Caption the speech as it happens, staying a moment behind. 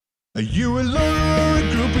Are you a loner or a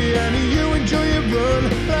groupie and you enjoy your run?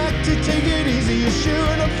 Like to take it easy, you're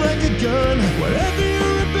shooting up like a gun. Whatever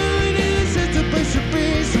your ability is, it's a place to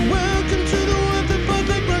be. So welcome to the What the Fuck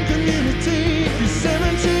Like Run community. If you're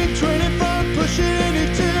 17, 25, pushing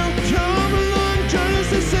 82, come along, join us,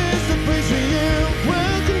 this is the place for you.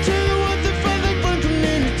 Welcome to the What the Fuck Like Run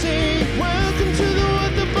community. Welcome to the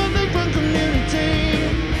What the Fuck Like Run community.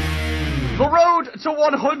 The road to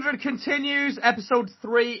 100 continues. Episode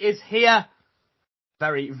 3 is here.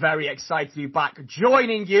 Very, very excited to be back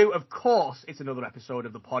joining you. Of course, it's another episode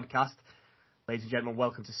of the podcast. Ladies and gentlemen,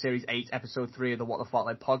 welcome to Series 8, Episode 3 of the What the Fuck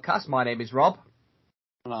Like podcast. My name is Rob.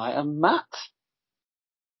 And I am Matt.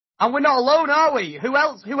 And we're not alone, are we? Who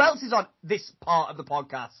else is on this part of the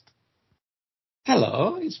podcast?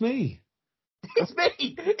 Hello, it's me. It's me.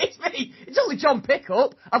 It's only John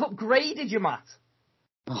Pickup. I've upgraded you, Matt.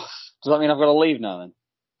 Does that mean I've got to leave now then?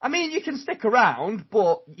 I mean, you can stick around,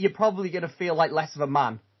 but you're probably going to feel like less of a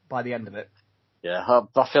man by the end of it. Yeah,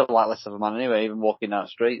 I feel like less of a man anyway, even walking down the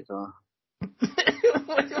street. So.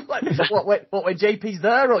 what, when JP's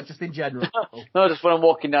there or just in general? No, just when I'm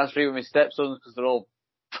walking down the street with my stepsons, because they're all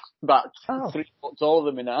about 3 foot taller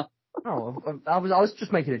than me now. Oh, I was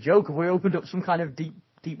just making a joke. Have we opened up some kind of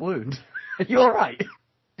deep wound? Are you all right?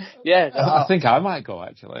 Yeah. I think I might go,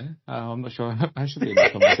 actually. I'm not sure I should be in the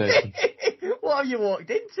conversation. What have you walked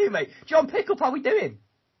into, mate? John Pickup, how we doing?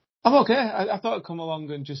 I'm okay. I thought I'd come along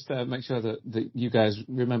and just make sure that you guys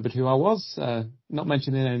remembered who I was. Not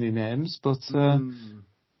mentioning any names, but...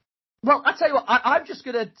 Well, I tell you what, I'm just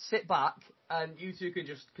going to sit back and you two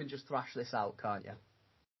can just thrash this out, can't you?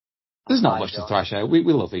 There's not much to thrash out. We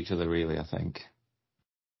love each other, really, I think.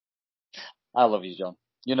 I love you, John.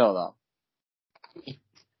 You know that.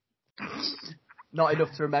 Not enough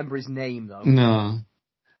to remember his name, though. No.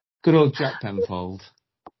 Good old Jack Penfold.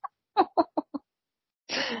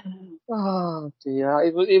 Oh dear,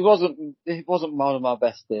 it wasn't one of my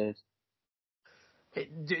best days.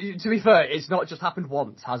 To be fair, it's not just happened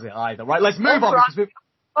once, has it either? Right, let's move on. Because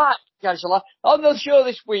Right, Angela, on the show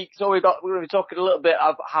this week, so we're going to be talking a little bit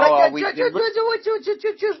of how we... Just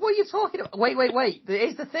what are you talking about? Wait.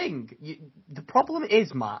 Here's the thing. The problem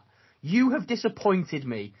is, Matt, you have disappointed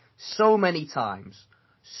me so many times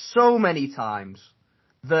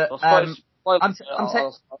that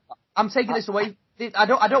I'm taking this away. I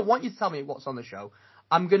don't want you to tell me what's on the show.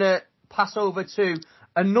 I'm gonna pass over to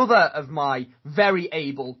another of my very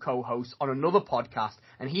able co-hosts on another podcast,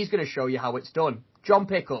 and he's gonna show you how it's done. John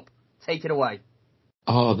Pickup, take it away.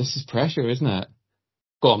 Oh, this is pressure, isn't it?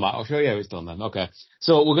 Go on, Matt. I'll show you how it's done then. Okay.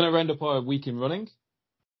 So we're going to round up our week in running.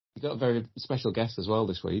 We've got a very special guest as well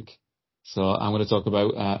this week. So I'm going to talk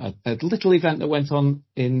about a little event that went on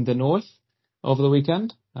in the north over the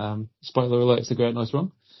weekend. Spoiler alert, it's a Great North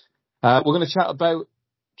Run. We're going to chat about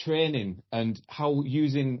training and how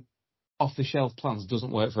using off-the-shelf plans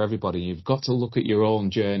doesn't work for everybody. You've got to look at your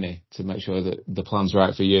own journey to make sure that the plan's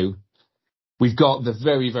right for you. We've got the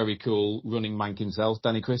very, very cool running mank himself,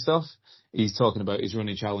 Danny Christoph. He's talking about his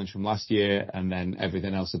running challenge from last year and then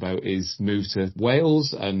everything else about his move to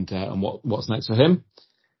Wales and what's next for him.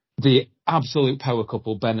 The absolute power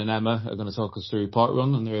couple, Ben and Emma, are going to talk us through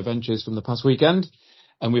Parkrun and their adventures from the past weekend.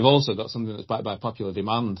 And we've also got something that's backed by popular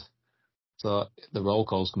demand. So the roll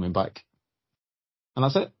call's coming back. And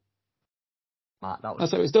that's it. Matt,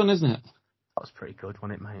 that's how it's done, isn't it? That was pretty good,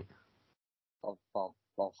 wasn't it, mate?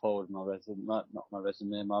 I'll forward my resume, not my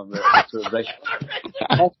resume, my resume.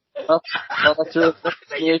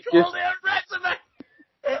 You called it a resume!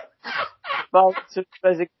 About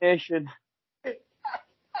resignation.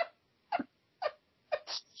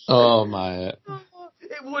 Oh, my.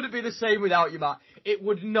 It wouldn't be the same without you, Matt. It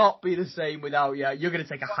would not be the same without you. You're going to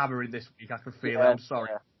take a hammer in this week, I can feel it. I'm sorry.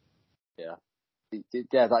 Yeah.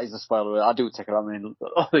 Yeah, that is a spoiler. I do take a hammer in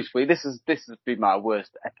this week. This has been my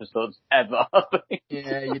worst episode ever.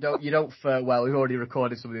 Yeah, you don't fare well. We've already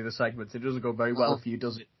recorded some of the other segments. It doesn't go very well for you,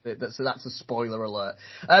 does it? So that's a spoiler alert.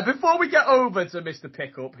 Before we get over to Mr.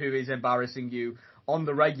 Pickup, who is embarrassing you on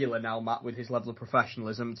the regular now, Matt, with his level of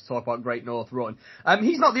professionalism to talk about Great North Run.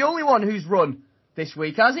 He's not the only one who's run this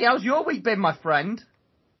week, has he? How's your week been, my friend?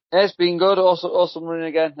 Yeah, it's been good. Awesome running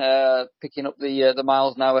again. Picking up the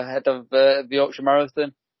miles now ahead of the Yorkshire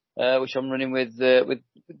Marathon, which I'm running with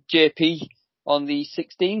JP on the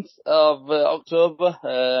 16th of October.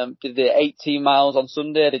 Did the 18 miles on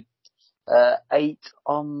Sunday. I did 8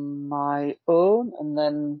 on my own, and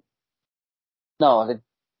then I did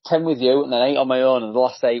 10 with you, and then 8 on my own. And the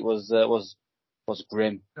last 8 was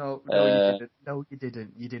grim. No, you didn't. No, you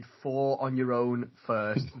didn't. You did 4 on your own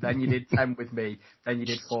first, then you did 10 with me, then you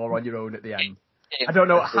did 4 on your own at the end. I don't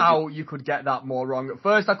know how you could get that more wrong. At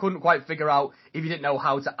first, I couldn't quite figure out if you didn't know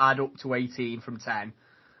how to add up to 18 from 10.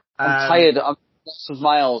 I'm tired. I'm lots of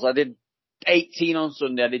miles. I did 18 on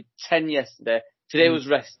Sunday. I did 10 yesterday. Today was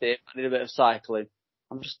rested. I did a bit of cycling.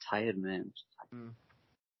 I'm just tired, man.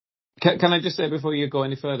 Can I just say before you go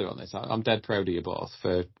any further on this, I'm dead proud of you both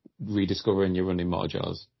for rediscovering your running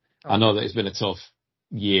mojos. I know that it's been a tough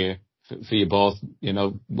year for you both, you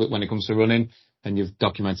know, when it comes to running, and you've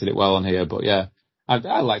documented it well on here. But yeah, I'd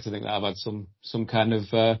like to think that I've had some kind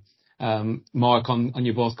of mark on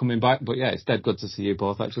you both coming back. But yeah, it's dead good to see you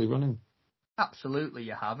both actually running. Absolutely,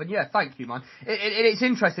 you have, and yeah, thank you, man. It's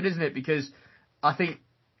interesting, isn't it? Because I think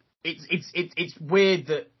it's weird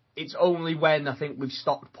that it's only when I think we've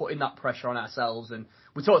stopped putting that pressure on ourselves, and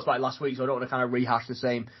we talked about it last week, so I don't want to kind of rehash the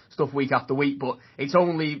same stuff week after week, but it's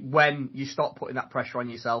only when you stop putting that pressure on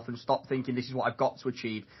yourself and stop thinking this is what I've got to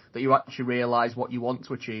achieve that you actually realise what you want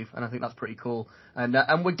to achieve, and I think that's pretty cool. And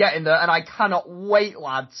we're getting there, and I cannot wait,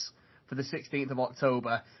 lads, for the 16th of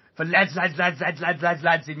October, for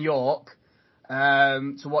lads in York,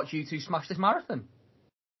 to watch you two smash this marathon.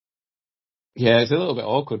 Yeah, it's a little bit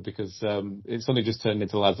awkward because it's only just turned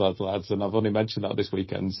into lads, and I've only mentioned that this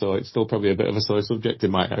weekend, so it's still probably a bit of a sore subject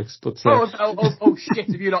in my house. But oh shit!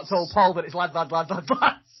 Have you not told Paul that it's lads?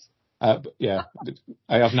 Yeah,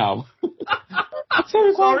 I have now.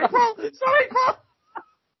 Sorry, Paul.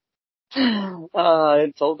 I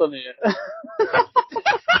ain't told on it.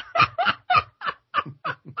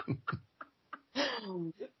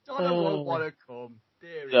 Donna won't want to come.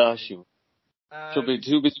 Yeah, sure. She'll be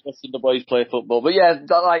too busy watching the boys play football. But yeah,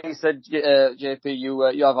 like you said, JP, you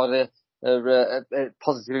have had a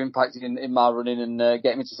positive impact in my running and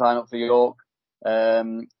getting me to sign up for York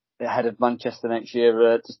ahead of Manchester next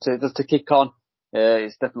year just to kick on.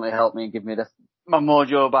 It's definitely helped me and give me my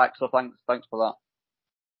mojo back. So thanks for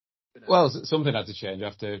that. Well, something had to change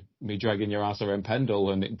after me dragging your ass around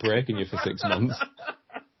Pendle and it breaking you for 6 months.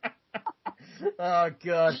 Oh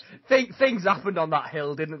God! Things happened on that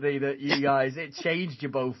hill, didn't they? That you guys, it changed you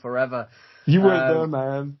both forever. You weren't there,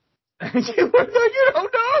 man. You weren't there. You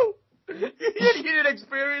don't know. You didn't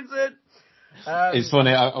experience it. It's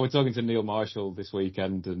funny. I was talking to Neil Marshall this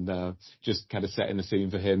weekend and just kind of setting the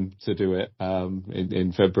scene for him to do it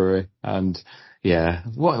in February. And yeah,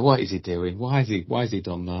 what is he doing? Why has he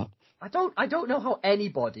done that? I don't know how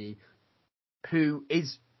anybody who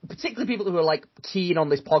is, particularly people who are like keen on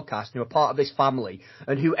this podcast, who are part of this family,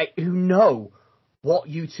 and who know what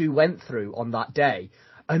you two went through on that day,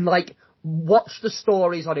 and like watch the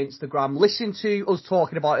stories on Instagram, listen to us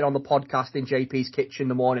talking about it on the podcast in JP's kitchen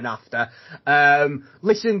the morning after,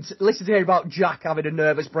 listen to hear about Jack having a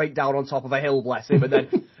nervous breakdown on top of a hill, bless him, and then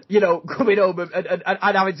coming home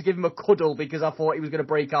and having to give him a cuddle because I thought he was going to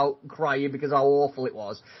break out crying because how awful it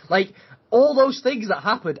was. Like, all those things that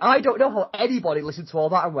happened, I don't know how anybody listened to all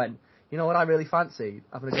that and went, you know what I really fancy?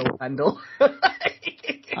 Having a go with Pendle.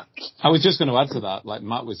 I was just going to add to that, like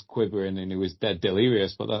Matt was quivering and he was dead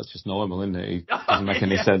delirious, but that's just normal, isn't it? It doesn't make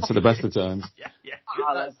any sense at the best of times. Yeah.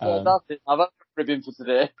 That's it. I've had a ribbon for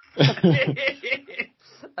today.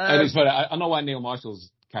 And it's funny, I know why Neil Marshall's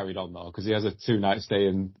carried on though, because he has a 2-night stay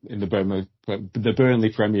in the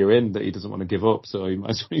Burnley Premier Inn that he doesn't want to give up, so he might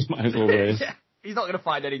as well raise. Yeah. He's not going to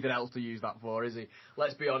find anything else to use that for, is he?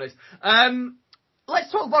 Let's be honest.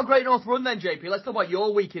 Let's talk about Great North Run then, JP. Let's talk about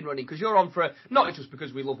your week in running, because you're on for, not just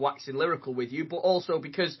because we love waxing lyrical with you, but also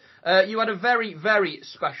because you had a very, very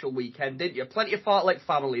special weekend, didn't you? Plenty of Fartlek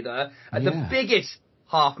family there at the biggest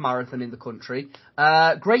half marathon in the country.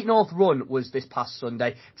 Great North Run was this past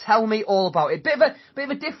Sunday. Tell me all about it. Bit of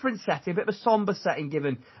a different setting, bit of a somber setting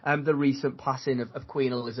given the recent passing of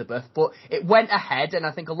Queen Elizabeth, but it went ahead, and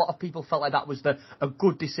I think a lot of people felt like that was a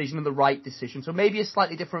good decision and the right decision. So maybe a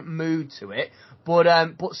slightly different mood to it, but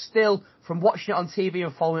still, from watching it on TV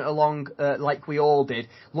and following it along like we all did,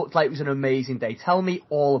 looked like it was an amazing day. Tell me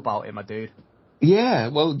all about it, my dude. Yeah,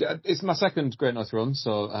 well, it's my second Great North Run,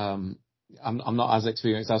 so I'm not as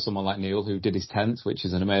experienced as someone like Neil, who did his 10th, which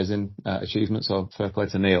is an amazing achievement, so fair play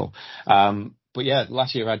to Neil. But yeah,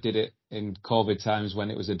 last year I did it in COVID times when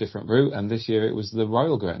it was a different route, and this year it was the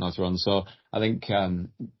Royal Great North Run. So I think,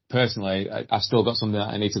 personally, I've still got something that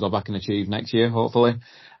I need to go back and achieve next year, hopefully.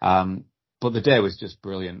 But the day was just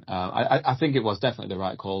brilliant. I think it was definitely the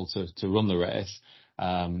right call to run the race.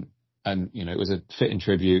 And, it was a fitting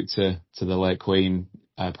tribute to the late Queen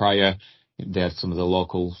prior. They had some of the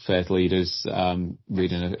local faith leaders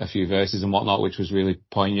reading a few verses and whatnot, which was really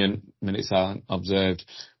poignant. Minute silent observed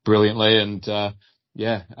brilliantly, and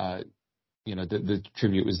the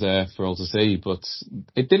tribute was there for all to see, but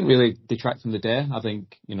it didn't really detract from the day. I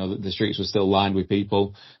think, the streets were still lined with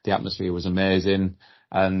people. The atmosphere was amazing.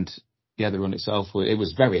 And the run itself, it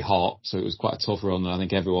was very hot. So it was quite a tough run. And I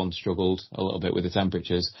think everyone struggled a little bit with the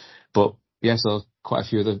temperatures. But so quite a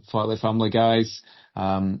few of the Fartlek family guys,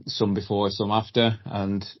 some before, some after.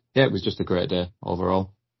 And it was just a great day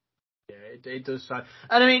overall. Yeah, it does sound.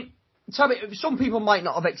 And I mean, tell me, some people might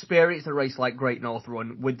not have experienced a race like Great North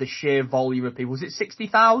Run with the sheer volume of people. Was it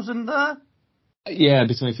 60,000 there? Yeah,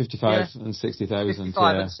 between 55 and 60,000.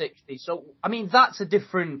 55 and 60. So, I mean,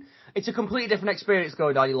 it's a completely different experience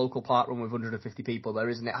going down your local park run with 150 people there,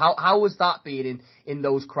 isn't it? How was that being in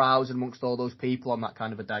those crowds and amongst all those people on that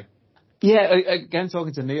kind of a day? Yeah, again,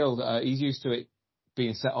 talking to Neil, he's used to it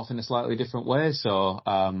being set off in a slightly different way. So,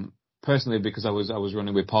 personally, because I was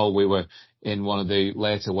running with Paul, we were in one of the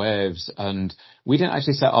later waves, and we didn't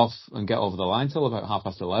actually set off and get over the line till about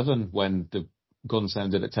 11:30 when the gun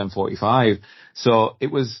sounded at 10:45. So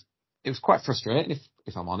it was quite frustrating,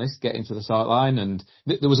 if I'm honest, getting to the start line, and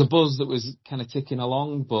there was a buzz that was kind of ticking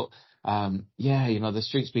along, but the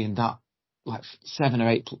streets being that like 7 or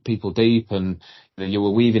 8 people deep, and you were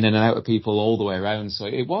weaving in and out of people all the way around, so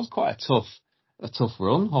it was quite a tough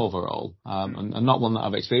run overall, and not one that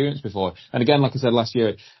I've experienced before. And again, like I said last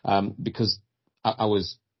year, because I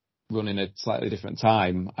was running a slightly different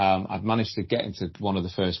time, I'd managed to get into one of the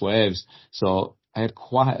first waves, so I had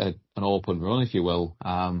quite an open run, if you will.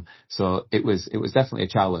 So it was definitely a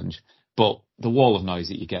challenge. But the wall of noise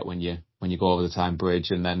that you get when you go over the Tyne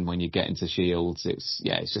Bridge, and then when you get into Shields, it's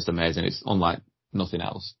just amazing. It's unlike nothing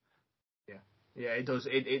else. Yeah, it does.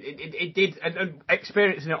 It did, and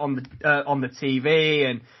experiencing it on the TV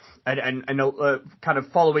and kind of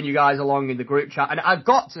following you guys along in the group chat. And I've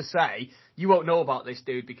got to say, you won't know about this,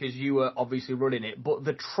 dude, because you were obviously running it, but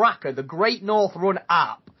the tracker, the Great North Run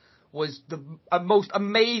app, was the most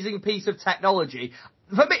amazing piece of technology.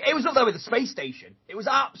 For me, it was up there with the space station. It was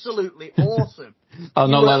absolutely awesome. Not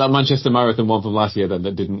like that Manchester Marathon one from last year then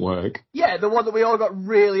that didn't work. Yeah, the one that we all got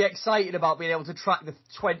really excited about, being able to track the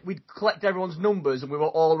 20. We'd collect everyone's numbers and we were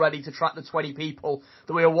all ready to track the 20 people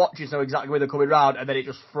that we were watching, so exactly where they're coming round, and then it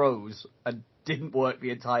just froze and didn't work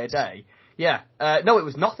the entire day. Yeah, no, it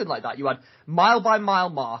was nothing like that. You had mile-by-mile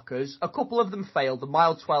markers. A couple of them failed. The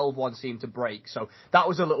mile 12 one seemed to break, so that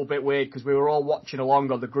was a little bit weird because we were all watching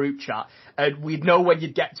along on the group chat, and we'd know when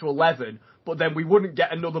you'd get to 11, but then we wouldn't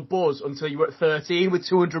get another buzz until you were at 13 with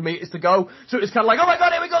 200 metres to go. So it was kind of like, oh my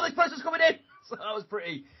God, here we go, this person's coming in. So that was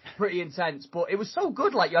pretty intense, but it was so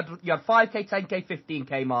good. Like you had 5k, 10k,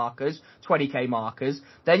 15k markers, 20k markers.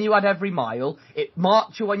 Then you had every mile. It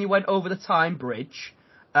marked you when you went over the Tyne Bridge.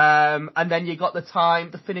 And then you got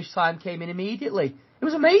the finish time came in immediately. It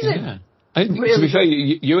was amazing. Yeah. To be fair,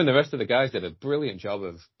 you and the rest of the guys did a brilliant job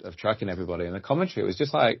of tracking everybody, and the commentary was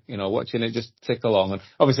just like, watching it just tick along. And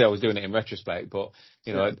obviously I was doing it in retrospect, but,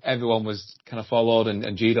 everyone was kind of followed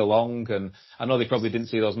and G'd along, and I know they probably didn't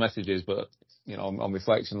see those messages, but, on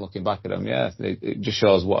reflection, looking back at them, it just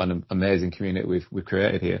shows what an amazing community we've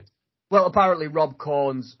created here. Well, apparently Rob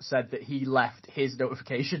Corns said that he left his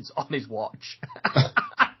notifications on his watch.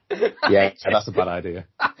 Yeah, that's a bad idea.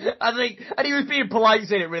 I think, and he was being polite,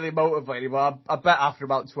 saying it really motivated, but I bet after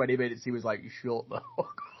about 20 minutes he was like, shut the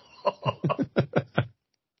fuck up.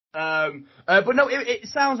 But no, it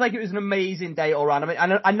sounds like it was an amazing day all around. I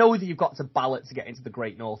mean, I know that you've got to ballot to get into the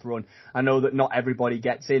Great North Run. I know that not everybody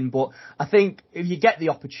gets in, but I think if you get the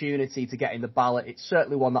opportunity to get in the ballot, it's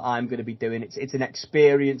certainly one that I'm going to be doing. It's an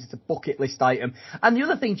experience, it's a bucket list item. And the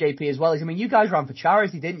other thing, JP, as well, is, I mean, you guys ran for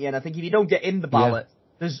charity, didn't you? And I think if you don't get in the ballot,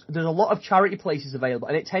 There's a lot of charity places available,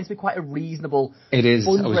 and it tends to be quite a reasonable. It is.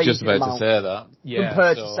 I was just about to say that. Yeah.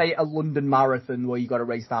 Compared to, say, a London Marathon where you've got to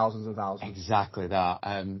raise thousands and thousands. Exactly that.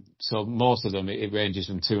 So most of them, it ranges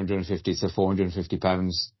from £250 to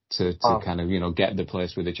 £450 to kind of, get the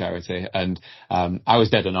place with the charity. And I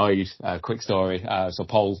was dead annoyed. Quick story. So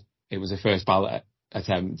Paul, it was her first ballot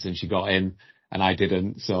attempt, and she got in. And I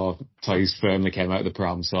didn't, so Toys firmly came out of the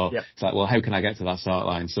prom. So It's like, well, how can I get to that start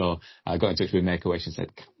line? So I got in touch with Make-A-Wish and said,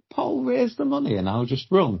 Paul, raise the money and I'll just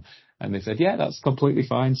run. And they said, yeah, that's completely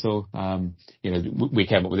fine. So, we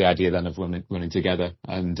came up with the idea then of running together,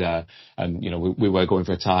 and we were going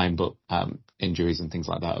for a time, but, injuries and things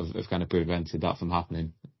like that have kind of prevented that from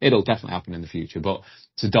happening. It'll definitely happen in the future, but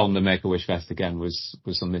to don the Make-A-Wish vest again was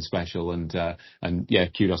something special, and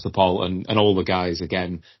kudos to Paul and all the guys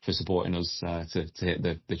again for supporting us, to hit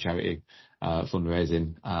the charity,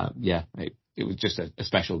 fundraising. It was just a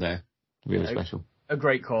special day, really special. A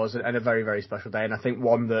great cause and a very, very special day, and I think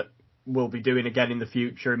one that we'll be doing again in the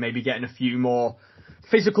future, and maybe getting a few more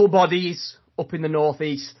physical bodies up in the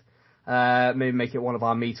northeast Maybe make it one of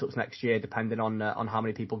our meetups next year, depending on how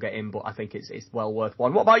many people get in. But I think it's well worth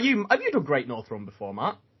one. What about you? Have you done Great North Run before,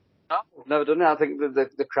 Matt? No, I've never done it. I think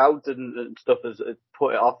the crowds and stuff has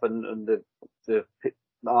put it off, and the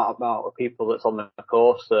amount of people that's on the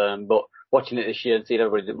course. But watching it this year and seeing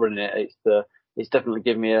everybody running it, it's definitely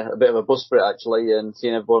given me a bit of a buzz for it, actually, and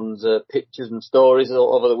seeing everyone's pictures and stories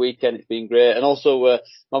all over the weekend. It's been great. And also,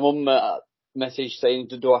 my mum messaged saying,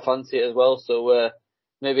 do I fancy it as well? So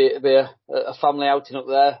maybe it'd be a family outing up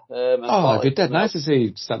there. It'd be dead nice to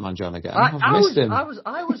see Statman John again. I've missed him. I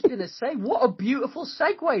was going to say, what a beautiful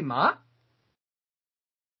segue, Matt.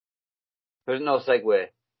 There's no segue.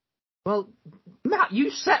 Well, Matt,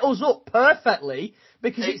 you set us up perfectly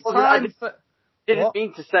because it's time for... I didn't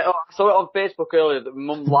mean to set up. I saw it on Facebook earlier that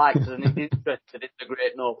Mum liked and is interested in the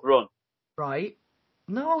Great North Run. Right.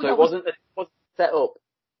 No, so it wasn't set up.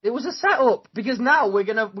 It was a setup because now we're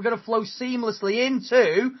gonna flow seamlessly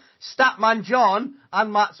into Statman John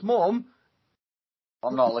and Matt's mum.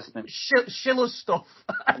 I'm not listening. Schiller's stuff.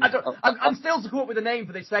 I'm still to come up with a name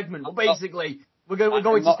for this segment, but basically we're going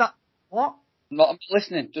to start. What? I'm not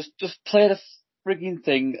listening. Just play the frigging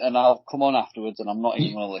thing, and I'll come on afterwards, and I'm not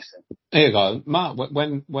even going to listen. There you go, Matt.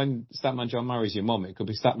 When Statman John marries your mum, it could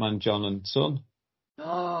be Statman John and son.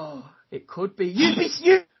 Oh, it could be. You'd be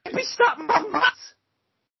Statman Matt.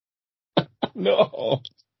 No.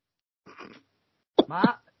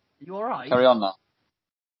 Matt, you all right? Carry on now.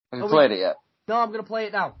 Have you played it yet? No, I'm going to play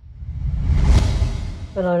it now.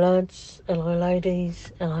 Hello lads, hello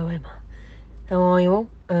ladies, hello Emma. How are you all?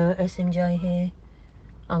 SMJ here.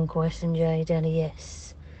 Uncle SMJ, Daddy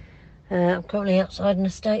yes. I'm currently outside an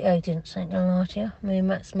estate agent's, ain't gonna lie to you. Me and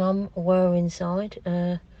Matt's mum were inside,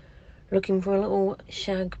 looking for a little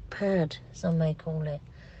shag pad, some may call it.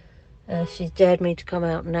 She's dared me to come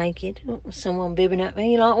out naked. Oh, someone bibbing at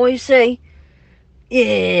me, like what you see.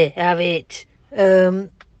 Yeah, have it.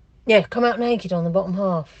 Yeah, come out naked on the bottom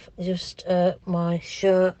half. Just my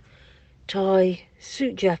shirt, tie,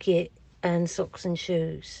 suit jacket, and socks and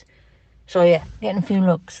shoes. So yeah, getting a few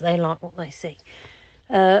looks. They like what they see.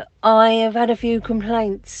 I have had a few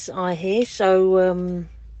complaints, I hear, so I'm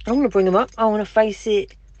going to bring them up. I want to face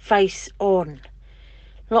it face on.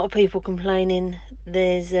 A lot of people complaining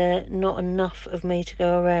there's not enough of me to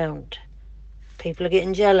go around. People are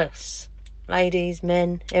getting jealous. Ladies,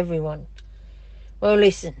 men, everyone. Well,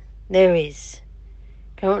 listen, there is.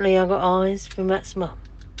 Currently I've got eyes for Matt's mum.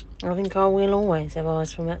 I think I will always have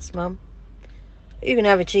eyes for Matt's mum. You can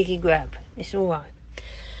have a cheeky grab. It's alright.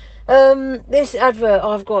 This advert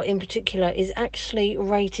I've got in particular is actually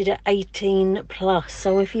rated at 18 plus.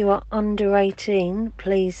 So if you are under 18,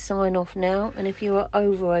 please sign off now. And if you are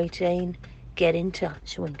over 18, get in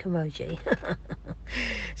touch. Wink emoji.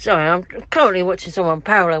 Sorry, I'm currently watching someone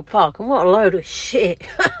Parallel Park, and what a load of shit.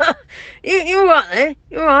 You're right there.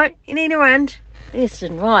 You're right. You need a hand.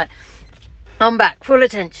 Listen, right. I'm back, full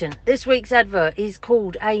attention. This week's advert is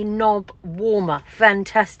called a knob warmer.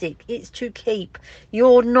 Fantastic. It's to keep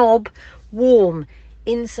your knob warm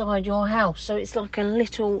inside your house. So it's like a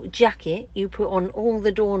little jacket you put on all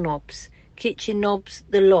the doorknobs, kitchen knobs,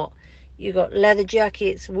 the lot. You've got leather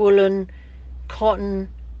jackets, woolen, cotton,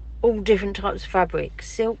 all different types of fabric.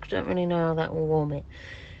 Silk, don't really know how that will warm it.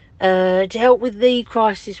 To help with the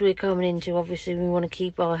crisis we're coming into, obviously we want to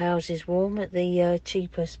keep our houses warm at the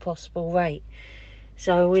cheapest possible rate.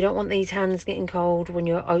 So we don't want these hands getting cold when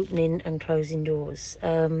you're opening and closing doors.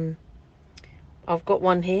 I've got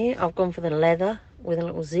one here. I've gone for the leather with a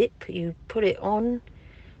little zip. You put it on.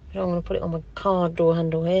 I'm going to put it on my car door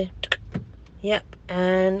handle here. Yep.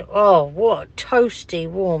 And oh, what toasty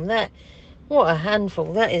warm. What a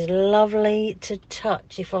handful. That is lovely to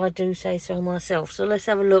touch, if I do say so myself. So let's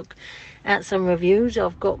have a look at some reviews.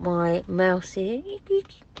 I've got my mouse here.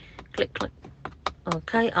 Click, click.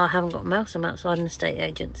 Okay, I haven't got a mouse. I'm outside an estate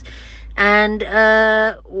agent's. And,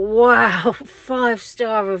 wow,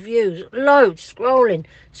 5-star reviews. Loads. Scrolling.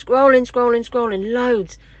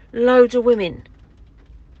 Loads of women.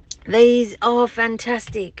 These are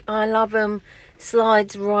fantastic. I love them.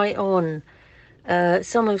 Slides right on.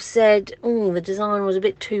 Some have said, oh, the design was a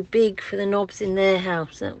bit too big for the knobs in their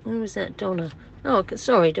house. Who was that, Donna? Oh,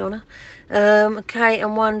 sorry, Donna. Okay,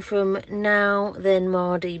 and one from Now Then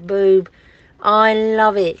Mardy Boob. I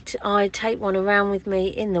love it. I take one around with me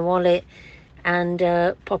in the wallet and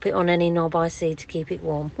pop it on any knob I see to keep it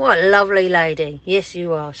warm. What a lovely lady. Yes,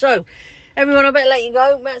 you are. So, everyone, I better let you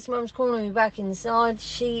go. Matt's mum's calling me back inside.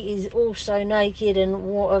 She is also naked, and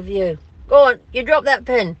what a view. Go on, you drop that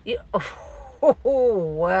pen. Oh,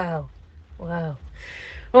 wow. All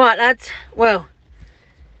right, lads. Well,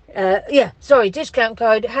 discount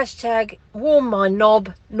code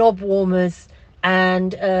 #WarmMyKnob, knob warmers,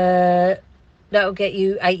 and that'll get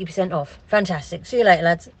you 80% off. Fantastic. See you later,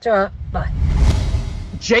 lads. Ta-ra. Bye.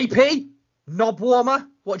 JP, knob warmer.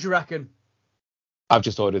 What do you reckon? I've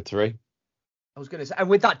just ordered 3. I was going to say, and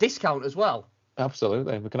with that discount as well.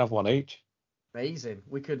 Absolutely, we can have 1 each. Amazing.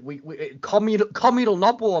 We communal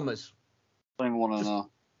knob warmers. I don't even want to know.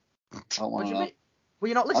 I don't want to know. Were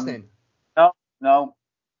you not listening? No.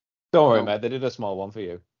 Don't worry, mate. They did a small one for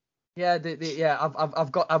you. Yeah,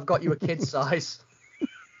 I've got you a kid size.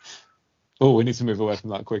 Oh, we need to move away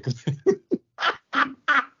from that quickly.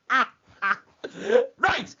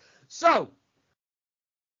 Right. So,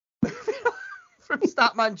 from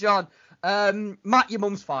Statman John, Matt, your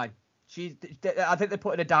mum's fine. I think they're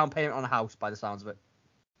putting a down payment on a house by the sounds of it.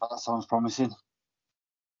 That sounds promising.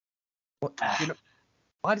 What,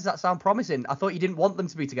 why does that sound promising? I thought you didn't want them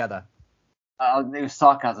to be together. It was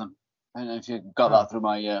sarcasm. I don't know if you got that through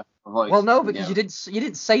my voice. Well, no, because you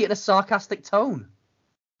didn't say it in a sarcastic tone.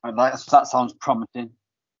 That sounds promising.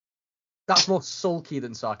 That's more sulky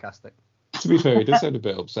than sarcastic. To be fair, he does sound a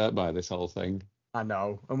bit upset by this whole thing. I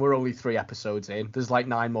know, and we're only 3 episodes in. There's like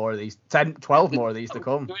 9 more of these, 10, 12 more of these to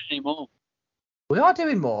come. We are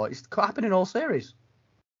doing more. It's happening all series.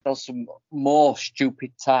 There's some more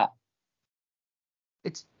stupid tat.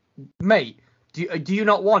 Mate. Do you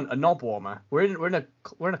not want a knob warmer? We're in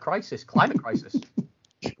a crisis, climate crisis.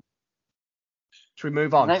 Should we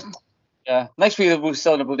move on? Next week we're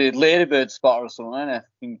selling a bloody ladybird spot or something, isn't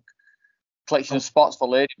it? Collection of spots for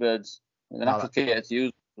ladybirds. With an applicator to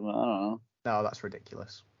use. I don't know. No, that's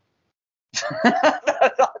ridiculous.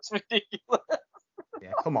 That's ridiculous.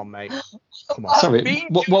 Yeah, come on, mate. Come on. Sorry,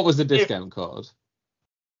 what was the discount code?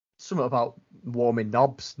 Something about warming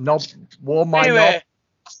knobs. Warm my knob.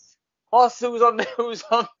 Who's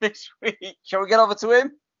on this week? Shall we get over to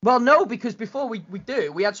him? Well, no, because before we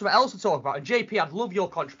do, we had something else to talk about. And JP, I'd love your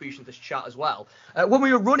contribution to this chat as well. When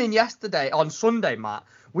we were running on Sunday, Matt,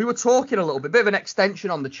 we were talking a little bit of an extension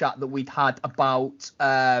on the chat that we'd had about,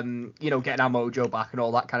 getting our mojo back and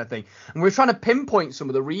all that kind of thing. And we were trying to pinpoint some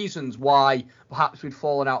of the reasons why perhaps we'd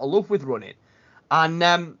fallen out of love with running. And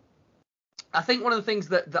I think one of the things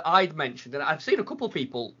that I'd mentioned, and I've seen a couple of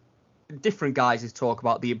people, different guys, talk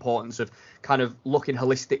about the importance of kind of looking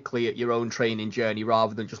holistically at your own training journey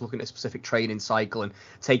rather than just looking at a specific training cycle and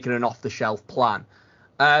taking an off-the-shelf plan.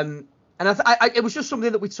 And it was just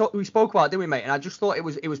something that we spoke about, didn't we, mate? And I just thought it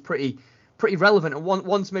was pretty relevant and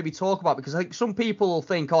one to maybe talk about, because I think some people will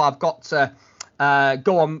think, I've got to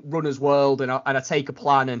go on Runner's World and I take a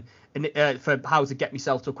plan and for how to get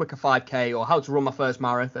myself to a quicker 5K or how to run my first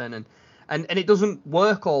marathon, and it doesn't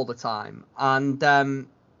work all the time. And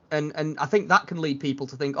I think that can lead people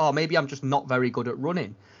to think, maybe I'm just not very good at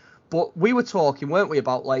running. But we were talking, weren't we,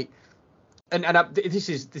 about this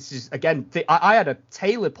is again, I had a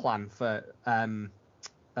tailored plan for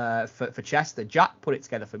Chester. Jack put it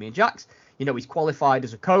together for me, and Jack's, he's qualified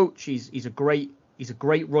as a coach. He's a great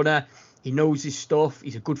runner. He knows his stuff.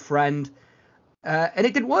 He's a good friend. And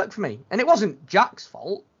it didn't work for me. And it wasn't Jack's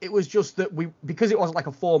fault. It was just that because it wasn't like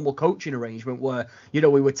a formal coaching arrangement where, we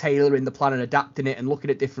were tailoring the plan and adapting it and looking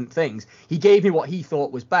at different things. He gave me what he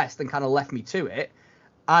thought was best and kind of left me to it.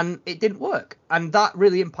 And it didn't work. And that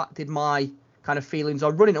really impacted my kind of feelings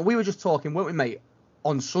on running. And we were just talking, weren't we, mate,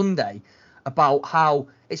 on Sunday about how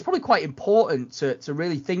it's probably quite important to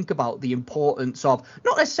really think about the importance of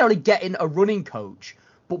not necessarily getting a running coach,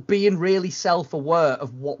 but being really self-aware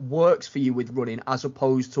of what works for you with running as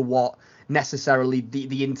opposed to what necessarily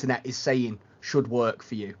the internet is saying should work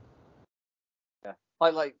for you. Yeah,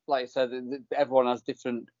 like I said, everyone has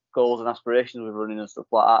different goals and aspirations with running and stuff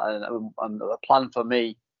like that. And a plan for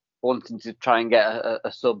me, wanting to try and get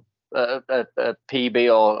a sub a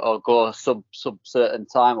PB or go a sub certain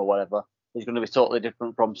time or whatever, is going to be totally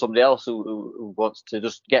different from somebody else who wants to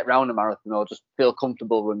just get round a marathon or just feel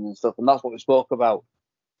comfortable running and stuff. And that's what we spoke about.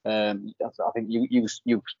 I think you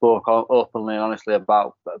spoke openly and honestly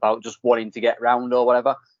about just wanting to get round or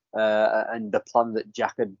whatever, and the plan that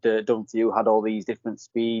Jack had done for you had all these different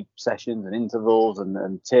speed sessions and intervals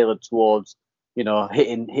and tailored towards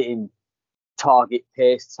hitting target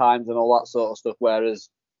pace times and all that sort of stuff, whereas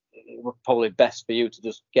it was probably best for you to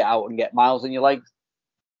just get out and get miles in your legs,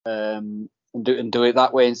 and do it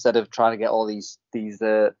that way instead of trying to get all these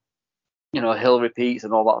hill repeats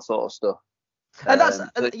and all that sort of stuff. And that's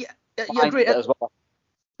agree. As well.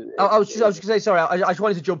 I was just going to say, sorry, I just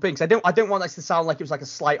wanted to jump in because I don't want this to sound like it was like a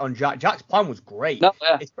slight on Jack. Jack's plan was great. No,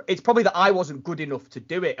 yeah. It's probably that I wasn't good enough to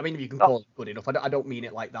do it. I mean, if you can call it good enough, I don't mean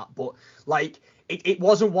it like that, but like it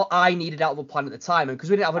wasn't what I needed out of the plan at the time. And because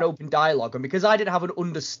we didn't have an open dialogue, and because I didn't have an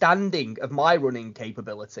understanding of my running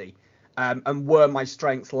capability, and where my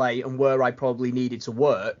strengths lay and where I probably needed to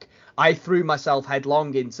work, I threw myself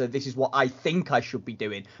headlong into this is what I think I should be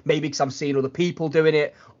doing. Maybe because I'm seeing other people doing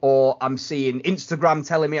it, or I'm seeing Instagram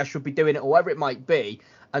telling me I should be doing it, or whatever it might be.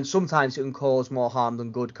 And sometimes it can cause more harm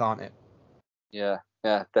than good, can't it? Yeah,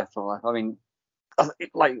 definitely. I mean,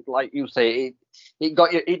 like you say,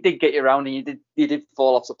 it did get you around, and you did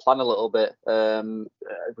fall off the plan a little bit,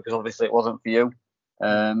 because obviously it wasn't for you.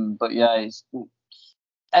 But yeah,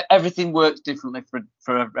 everything works differently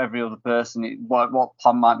for every other person. What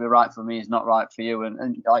plan might be right for me is not right for you,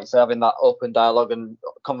 and like I say, having that open dialogue and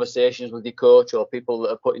conversations with your coach or people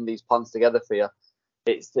that are putting these plans together for you,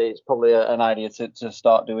 it's probably an idea to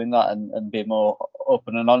start doing that and be more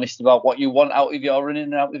open and honest about what you want out of your running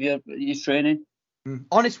and out of your training.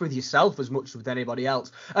 Honest with yourself as much as with anybody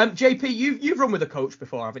else. JP, you've run with a coach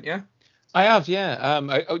before, haven't you? I have, yeah.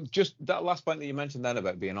 Just that last point that you mentioned then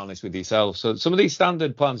about being honest with yourself. So some of these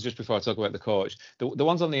standard plans, just before I talk about the coach, the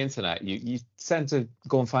ones on the internet, you tend to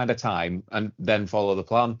go and find a time and then follow the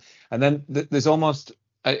plan. And then there's almost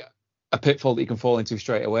a pitfall that you can fall into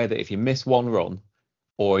straight away, that if you miss one run,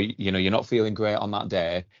 or you're not feeling great on that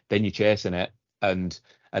day, then you're chasing it, and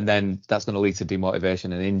then that's going to lead to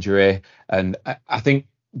demotivation and injury. And I think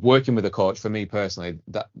working with a coach, for me personally,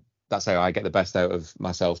 that's how I get the best out of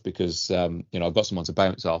myself, because I've got someone to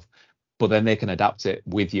bounce off, but then they can adapt it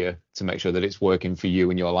with you to make sure that it's working for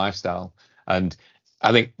you and your lifestyle. And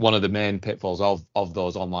I think one of the main pitfalls of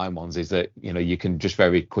those online ones is that you can just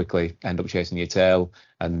very quickly end up chasing your tail,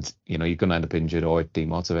 and you're going to end up injured or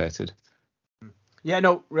demotivated. Yeah,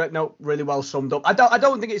 no, really well summed up. I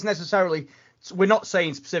don't think it's necessarily. We're not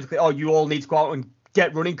saying specifically, you all need to go out and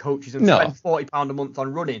get running coaches and spend £40 a month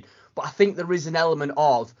on running. But I think there is an element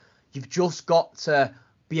of you've just got to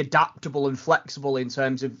be adaptable and flexible in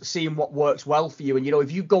terms of seeing what works well for you. And,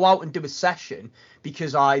 if you go out and do a session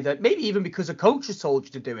because maybe even because a coach has told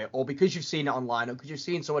you to do it, or because you've seen it online, or because you've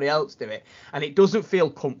seen somebody else do it, and it doesn't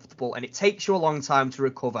feel comfortable and it takes you a long time to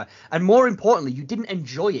recover. And more importantly, you didn't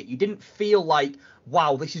enjoy it. You didn't feel like,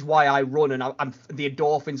 wow, this is why I run, and the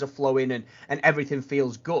endorphins are flowing and everything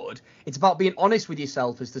feels good. It's about being honest with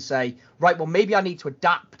yourself, as to say, right, well, maybe I need to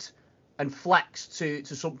adapt and flex to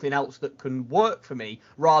something else that can work for me,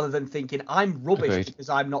 rather than thinking I'm rubbish because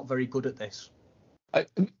I'm not very good at this.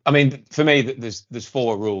 I mean, for me, there's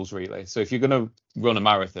 4 rules really. So if you're going to run a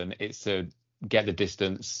marathon, it's to get the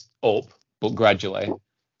distance up, but gradually.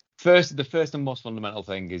 The first and most fundamental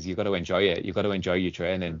thing is you've got to enjoy it. You've got to enjoy your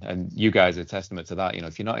training, and you guys are a testament to that.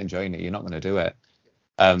 If you're not enjoying it, you're not going to do it.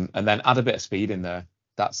 And then add a bit of speed in there.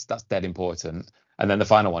 That's dead important. And then the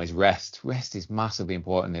final one is rest. Rest is massively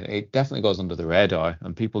important. It definitely goes under the radar,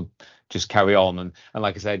 and people just carry on. And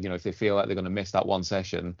like I said, if they feel like they're going to miss that one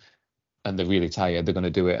session and they're really tired, they're going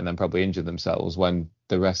to do it and then probably injure themselves, when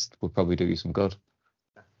the rest will probably do you some good.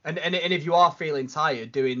 And if you are feeling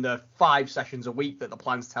tired doing the 5 sessions a week that the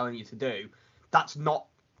plan's telling you to do, that's not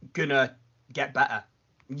going to get better.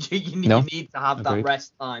 You need to have that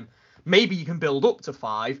rest time. Maybe you can build up to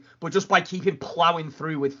 5, but just by keeping ploughing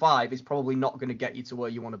through with 5 is probably not going to get you to where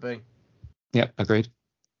you want to be. Yep, agreed.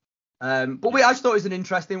 But I just thought it was an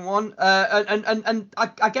interesting one. And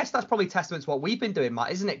I guess that's probably testament to what we've been doing,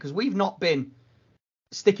 Matt, isn't it? Because we've not been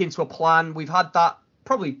sticking to a plan. We've had that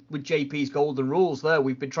probably with JP's golden rules there.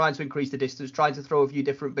 We've been trying to increase the distance, trying to throw a few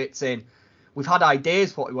different bits in. We've had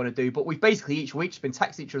ideas for what we want to do, but we've basically each week just been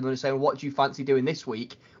texting each other and saying, what do you fancy doing this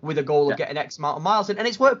week, with a goal of getting X amount of miles in. And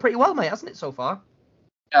it's worked pretty well, mate, hasn't it, so far?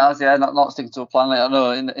 Yeah, not sticking to a plan. I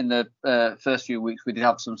know in the first few weeks we did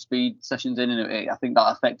have some speed sessions in, and I think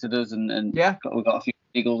that affected us, and we got a few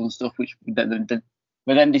eagles and stuff, which we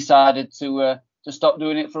then decided to stop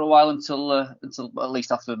doing it for a while until at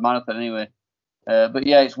least after the marathon anyway. But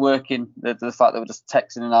yeah, it's working. The fact that we're just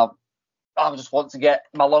texting, and I just want to get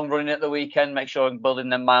my long running at the weekend, make sure I'm building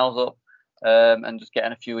them miles up, and just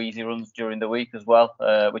getting a few easy runs during the week as well,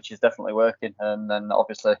 which is definitely working. And then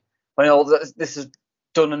obviously, when all this is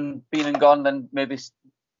done and been and gone, then maybe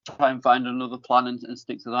try and find another plan and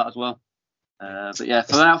stick to that as well. But yeah,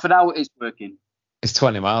 for now it's working. It's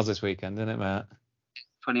 20 miles this weekend, isn't it, Matt?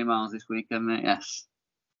 20 miles this weekend, mate. Yes.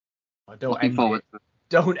 I don't Looking forward to it.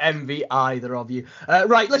 Don't envy either of you.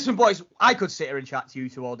 Right, listen, boys, I could sit here and chat to you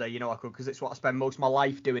two all day. You know I could, because it's what I spend most of my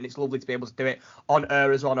life doing. It's lovely to be able to do it on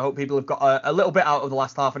air as well. And I hope people have got a little bit out of the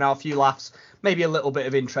last half an hour, a few laughs, maybe a little bit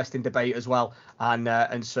of interesting debate as well.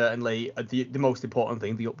 And certainly the most important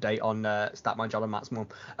thing, the update on Statman John and Matt's mum.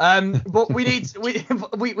 But we need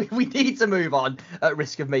to move on at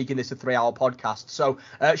risk of making this a 3-hour podcast. So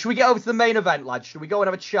should we get over to the main event, lads? Should we go and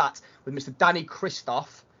have a chat with Mr. Danny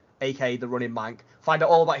Christoph, aka the Running Mank, find out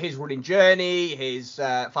all about his running journey, his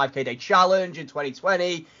 5K Day Challenge in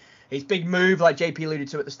 2020, his big move, like JP alluded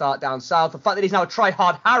to at the start, down south, the fact that he's now a Try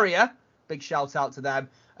Hard Harrier, big shout out to them,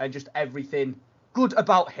 and just everything good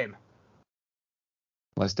about him.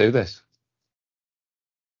 Let's do this.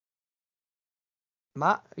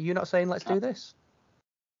 Matt, are you not saying let's do this?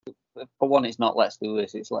 For one, it's not let's do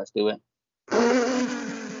this, it's let's do it.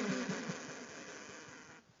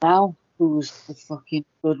 Now, who's the fucking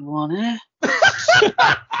good one, eh?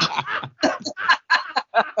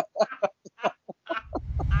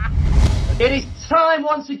 It is time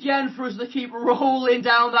once again for us to keep rolling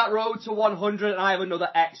down that road to 100, and I have another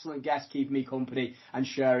excellent guest keeping me company and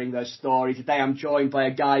sharing their story. Today I'm joined by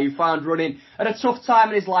a guy who found running at a tough time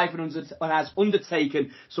in his life and has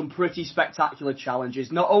undertaken some pretty spectacular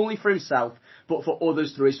challenges, not only for himself, but for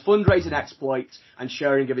others through his fundraising exploits and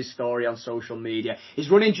sharing of his story on social media. His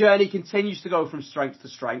running journey continues to go from strength to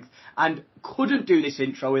strength, and couldn't do this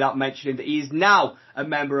intro without mentioning that he is now a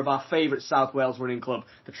member of our favourite South Wales running club,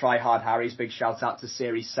 the Try Hard Harriers. Big shout out to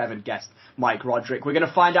Series 7 guest Mike Roderick. We're going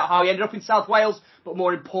to find out how he ended up in South Wales, but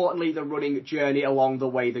more importantly, the running journey along the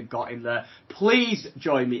way that got him there. Please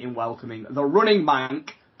join me in welcoming the Running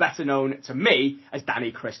Mank, better known to me as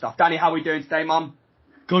Danny Christoph. Danny, how are we doing today, man?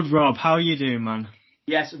 Good, Rob. How are you doing, man?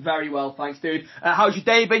 Yes, very well, thanks, dude. How's your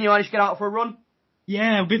day been? You managed to get out for a run?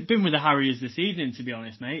 Yeah, I've been with the Harriers this evening, to be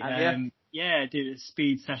honest, mate. Have yeah, did a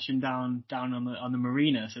speed session down on the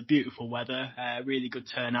marina. So beautiful weather, really good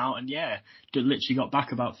turnout, and yeah, literally got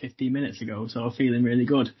back about 15 minutes ago, so feeling really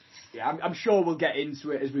good. Yeah, I'm sure we'll get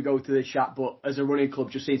into it as we go through the chat, but as a running club,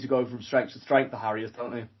 just seems to go from strength to strength, the Harriers,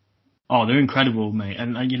 don't they? Oh, they're incredible, mate.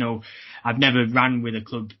 And you know, I've never ran with a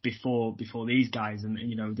club before these guys, and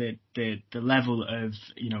you know, the level of,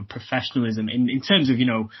 you know, professionalism in terms of, you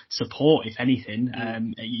know, support, if anything,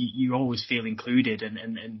 you always feel included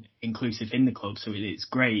and inclusive in the club. So it's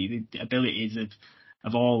great. The abilities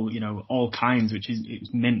of all, you know, all kinds, which is it's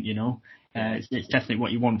mint, you know. It's definitely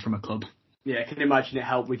what you want from a club. Yeah, I can imagine it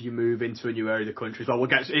helped with you move into a new area of the country as well. We'll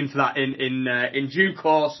get into that in due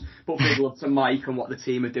course, but big love to Mike and what the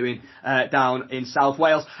team are doing down in South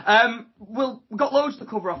Wales. We've got loads to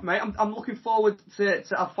cover off, mate. I'm looking forward to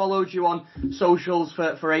I've followed you on socials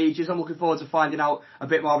for ages. I'm looking forward to finding out a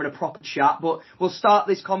bit more of a proper chat, but we'll start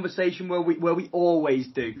this conversation where we always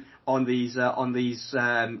do on these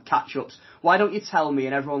catch-ups. Why don't you tell me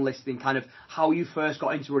and everyone listening kind of how you first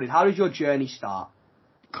got into running? How did your journey start?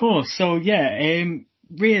 Course. So yeah,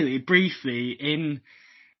 really briefly in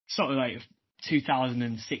sort of like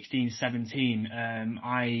 2016-17,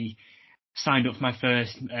 I signed up for my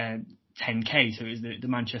first 10K. So it was the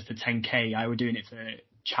Manchester 10K. I was doing it for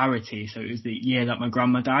charity. So it was the year that my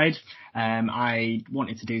grandma died. I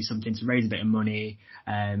wanted to do something to raise a bit of money.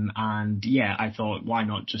 And yeah, I thought, why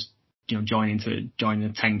not just, you know, join the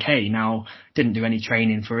 10K. Now, didn't do any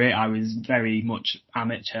training for it. I was very much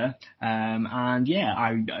amateur. And yeah,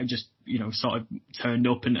 I just, you know, sort of turned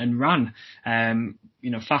up and ran. You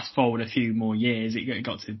know, fast forward a few more years, it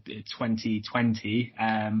got to 2020.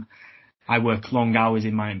 I work long hours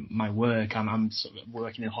in my work. I'm sort of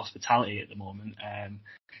working in hospitality at the moment.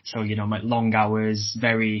 So, you know, my long hours,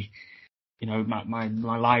 very, you know, my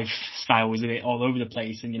lifestyle was a bit all over the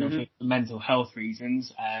place, and, you know, for mental health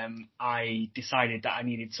reasons, I decided that I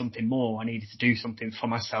needed something more. I needed to do something for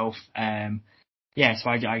myself. So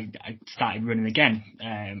I started running again,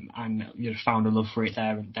 and, you know, found a love for it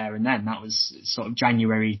there and then. That was sort of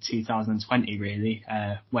January 2020, really,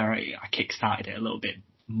 where I kick-started it a little bit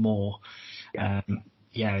more.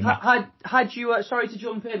 Had you, sorry to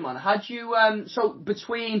jump in, man, had you, so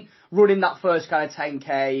between running that first kind of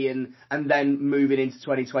 10K and then moving into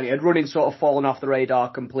 2020, had running sort of fallen off the radar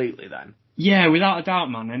completely then? Yeah, without a doubt,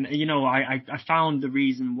 man. And, you know, I found the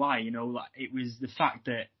reason why, you know, like, it was the fact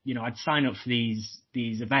that, you know, I'd signed up for these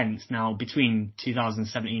events. Now, between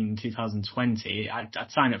 2017 and 2020, I'd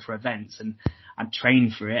signed up for events and I'd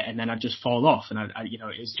train for it, and then I'd just fall off. And I you know,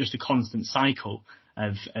 it was just a constant cycle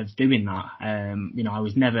of doing that. You know, I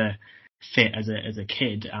was never fit as a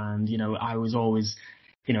kid, and, you know, I was always,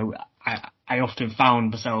 you know, I often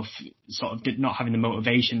found myself sort of not having the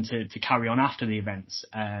motivation to carry on after the events.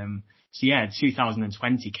 yeah,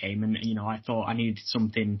 2020 came, and I thought I needed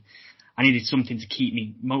something to keep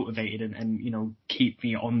me motivated and keep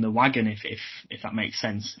me on the wagon, if that makes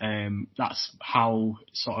sense. That's how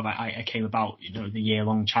sort of I came about, the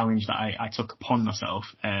year-long challenge that I took upon myself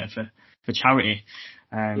for charity.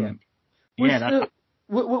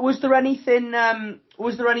 Was there anything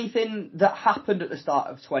that happened at the start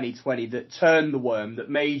of 2020 that turned the worm, that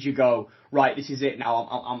made you go, right, this is it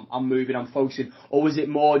now, I'm moving, I'm focusing, or was it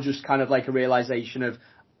more just kind of like a realization of,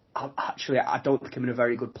 actually, I don't think I'm in a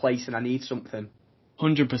very good place and I need something?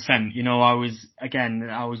 100%.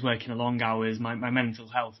 I was working long hours. My mental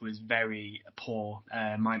health was very poor.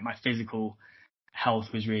 My physical health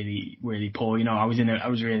was really, really poor. I was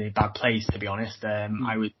really a bad place, to be honest.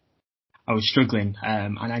 I was struggling,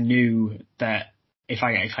 and I knew that if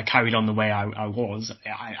I carried on the way I was,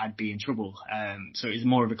 I'd be in trouble. So it was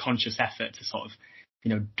more of a conscious effort to sort of,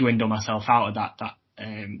 dwindle myself out of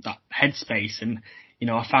that headspace. And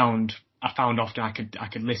I found often I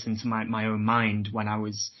could listen to my own mind when I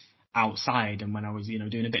was outside, and when I was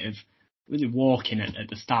doing a bit of really walking at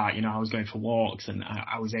the start. I was going for walks, and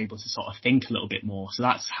I was able to sort of think a little bit more. So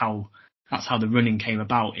that's how the running came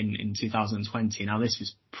about in 2020. Now, this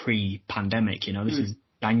was pre-pandemic, this is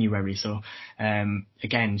January. So,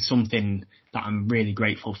 again, something that I'm really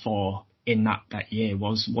grateful for in that year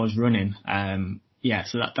was running.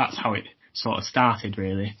 So that's how it sort of started,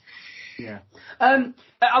 really. Yeah.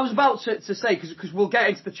 I was about to say, because we'll get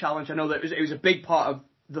into the challenge. I know that it was a big part of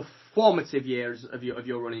the formative years of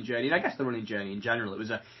your running journey, and I guess the running journey in general. It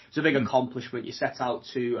was a big accomplishment. You set out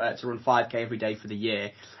to run 5K every day for the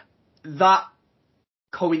year. That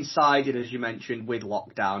coincided, as you mentioned, with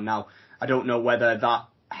lockdown. Now, I don't know whether that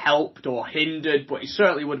helped or hindered, but it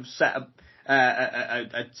certainly would have set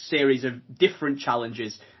a series of different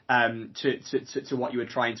challenges to what you were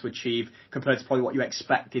trying to achieve compared to probably what you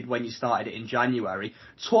expected when you started it in January.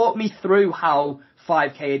 Talk me through how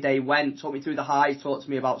 5K a day went. Talk me through the highs. Talk to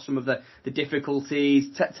me about some of the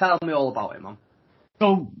difficulties. Tell me all about it, man.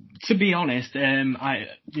 So, to be honest,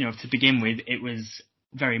 to begin with, it was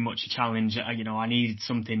very much a challenge. I needed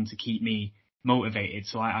something to keep me motivated.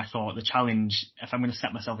 So I thought the challenge, if I'm going to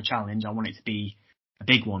set myself a challenge, I want it to be a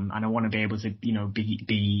big one, and I want to be able to,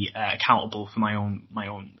 be accountable for my own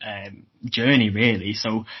journey, really.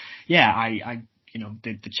 So, yeah,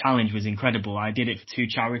 the challenge was incredible. I did it for 2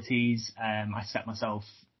 charities. I set myself,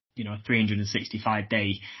 a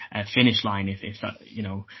 365-day finish line, if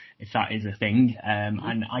that is a thing.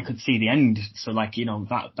 And I could see the end. So,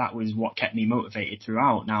 that was what kept me motivated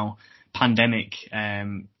throughout. Now, the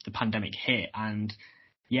pandemic hit, and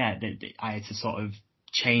yeah, I had to sort of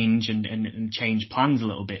change and change plans a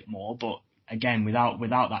little bit more. But again, without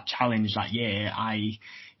that challenge that year,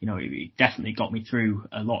 it definitely got me through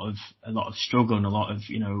a lot of struggle and a lot of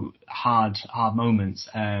hard moments.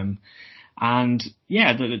 And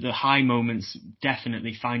yeah, the high moments,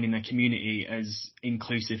 definitely finding a community as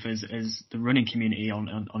inclusive as the running community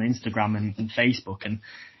on Instagram and Facebook. And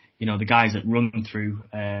the guys that run through,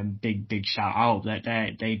 big shout out, that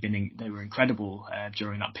they were incredible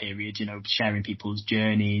during that period, sharing people's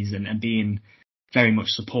journeys and being very much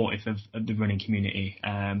supportive of the running community.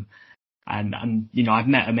 And I've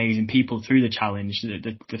met amazing people through the challenge.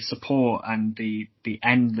 The support and the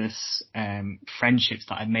endless friendships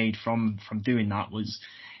that I've made from doing that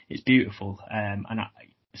it's beautiful. And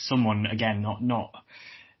someone, again,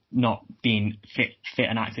 not being fit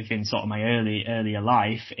and active in sort of my earlier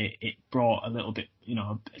life, it brought a little bit,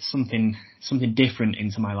 something different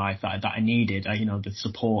into my life that I needed. The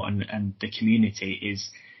support and the community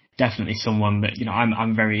is definitely someone that,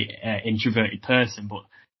 I'm a very introverted person, but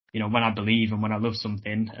when I believe and when I love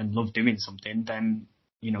something and love doing something, then,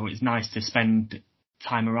 it's nice to spend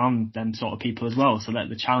time around them sort of people as well. So that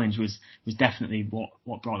the challenge was definitely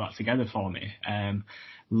what brought that together for me.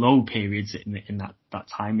 Low periods in that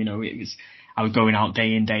time, I was going out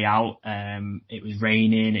day in, day out. It was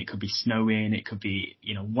raining, it could be snowing, it could be,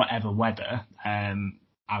 whatever weather.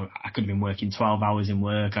 I could have been working 12 hours in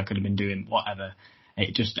work. I could have been doing whatever.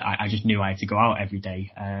 I just knew I had to go out every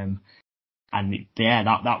day. And yeah,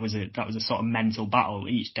 that was a sort of mental battle.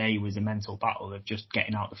 Each day was a mental battle of just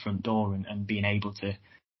getting out the front door and being able to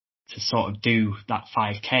sort of do that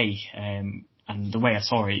 5K. And the way I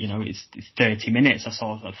saw it, it's 30 minutes. I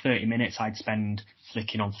saw 30 minutes I'd spend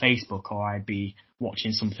flicking on Facebook, or I'd be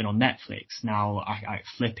watching something on Netflix. Now I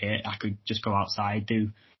flip it. I could just go outside,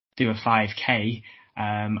 do a 5K,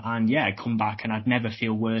 and yeah, I'd come back and I'd never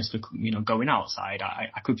feel worse for, going outside.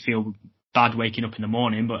 I could feel bad waking up in the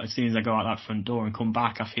morning, but as soon as I go out that front door and come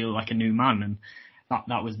back, I feel like a new man. And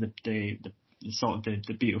that was the sort of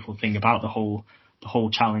the beautiful thing about the whole the whole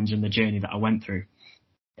challenge and the journey that I went through.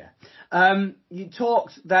 You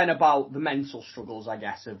talked then about the mental struggles, I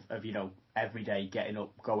guess, of every day getting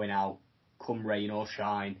up, going out, come rain or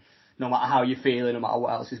shine, no matter how you're feeling, no matter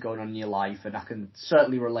what else is going on in your life, and I can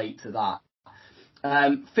certainly relate to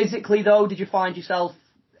that. Physically, though, did you find yourself,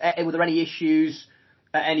 were there any issues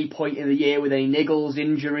at any point in the year with any niggles,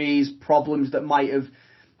 injuries, problems that might have,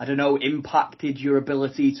 I don't know, impacted your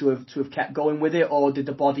ability to have kept going with it, or did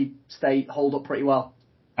the body hold up pretty well?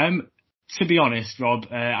 To be honest, Rob,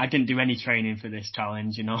 I didn't do any training for this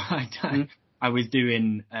challenge. I was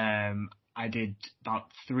doing, I did about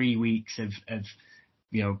 3 weeks of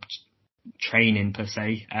training per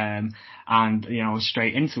se, and I was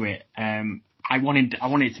straight into it. I wanted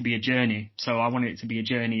it to be a journey, so I wanted it to be a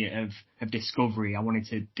journey of discovery. I wanted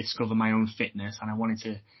to discover my own fitness, and I wanted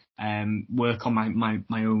to work on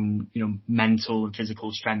my own mental and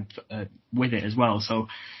physical strength with it as well. So.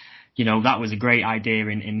 That was a great idea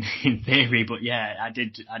in theory, but yeah, I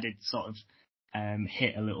did sort of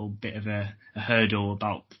hit a little bit of a hurdle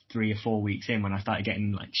about 3 or 4 weeks in when I started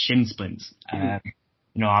getting like shin splints. The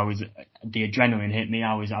adrenaline hit me.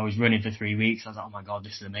 I was running for 3 weeks. I was like, oh my God,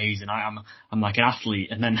 this is amazing. I'm like an athlete.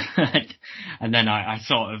 And then I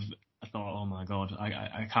thought, oh my God,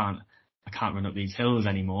 I can't run up these hills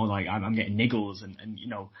anymore. Like I'm getting niggles, and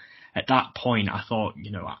at that point I thought,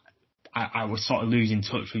 I was sort of losing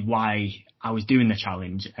touch with why I was doing the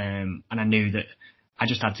challenge, and I knew that I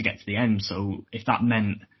just had to get to the end. So if that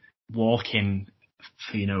meant walking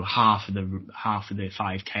for half of the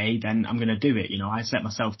 5K, then I'm going to do it. I set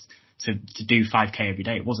myself to do 5K every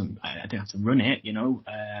day. I didn't have to run it. So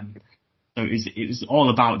it was all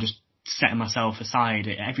about just setting myself aside.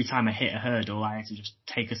 Every time I hit a hurdle, I had to just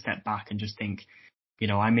take a step back and just think,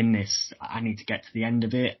 I'm in this. I need to get to the end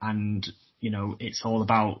of it, and it's all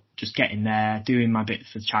about just getting there, doing my bit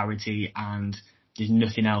for charity, and there's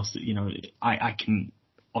nothing else that, I can,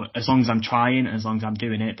 as long as I'm trying, as long as I'm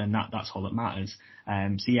doing it, then that's all that matters.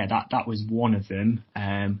 So yeah, that was one of them.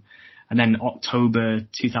 And then October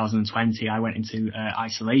 2020, I went into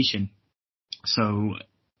isolation. So,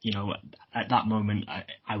 at that moment,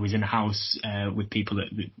 I was in a house with people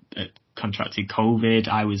that contracted COVID.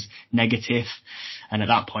 I was negative, and at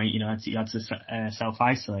that point, you had to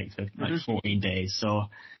self-isolate for like 14 days. So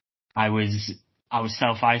I was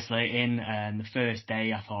self-isolating, and the first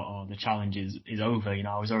day I thought, the challenge is over.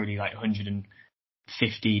 I was already like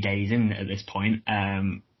 150 days in at this point.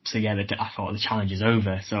 So yeah, I thought the challenge is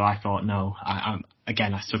over. So I thought, no, I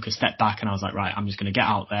took a step back, and I was like, right, I'm just going to get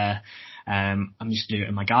out there. I'm just going to do it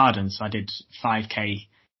in my garden. So I did 5K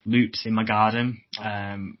loops in my garden.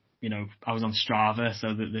 I was on Strava,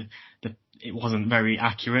 so that it wasn't very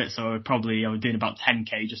accurate. So I was doing about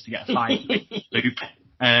 10K just to get a 5 loop.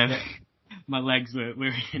 My legs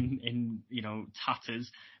were in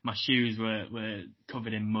tatters. My shoes were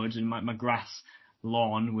covered in mud, and my grass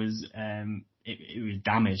lawn was it was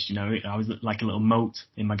damaged. I was like a little moat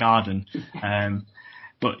in my garden.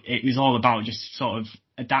 But it was all about just sort of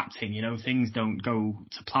adapting. Things don't go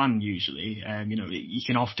to plan usually. You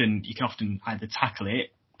can often either tackle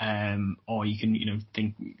it, or you can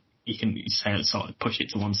think you can say sort of push it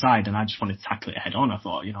to one side. And I just wanted to tackle it head on. I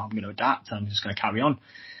thought, I'm going to adapt. I'm just going to carry on.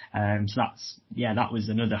 So that was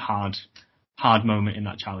another hard moment in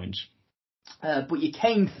that challenge. But you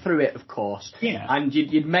came through it, of course. Yeah. And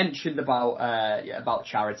you'd mentioned about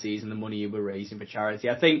charities and the money you were raising for charity.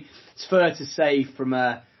 I think it's fair to say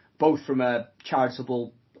both from a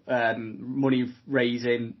charitable money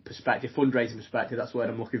raising perspective, fundraising perspective, that's the word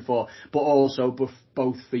I'm looking for, but also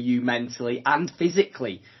both for you mentally and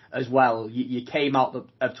physically as well. You came out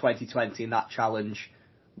of 2020 in that challenge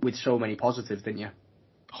with so many positives, didn't you?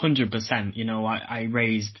 100%. I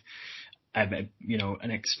raised an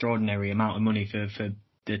extraordinary amount of money for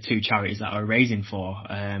the two charities that I was raising for.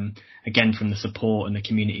 Again, from the support and the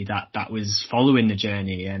community that was following the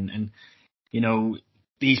journey, and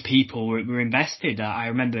these people were invested. I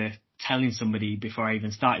remember telling somebody before I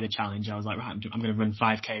even started the challenge, I was like, right, I'm going to run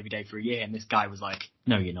 5K every day for a year, and this guy was like,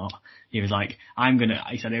 no, you're not. He was like,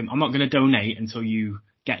 he said, I'm not going to donate until you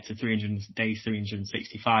get to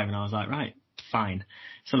 365, and I was like, right, fine.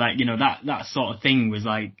 So like, that sort of thing was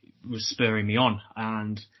spurring me on.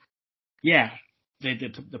 And yeah,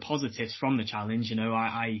 the positives from the challenge,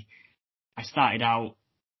 I started out,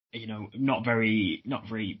 not very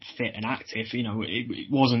fit and active.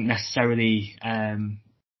 It wasn't necessarily,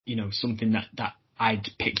 something that I'd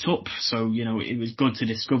picked up. So, it was good to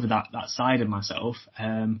discover that side of myself.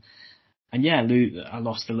 And yeah, I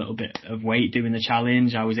lost a little bit of weight doing the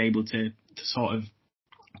challenge. I was able to sort of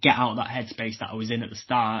get out of that headspace that I was in at the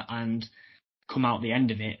start and come out the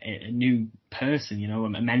end of it a new person, you know.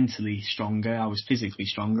 I'm mentally stronger, I was physically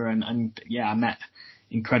stronger, and yeah, I met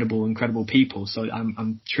incredible people. So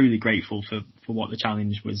I'm truly grateful for what the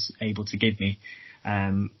challenge was able to give me.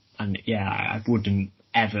 And yeah, I wouldn't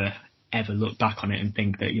ever look back on it and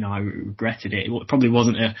think that, you know, I regretted it. It probably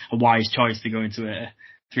wasn't a wise choice to go into a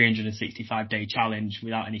 365-day challenge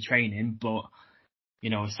without any training, but, you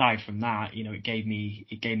know, aside from that, you know, it gave me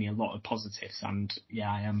a lot of positives, and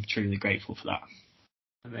yeah, I am truly grateful for that.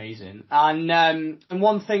 Amazing. And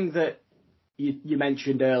one thing that you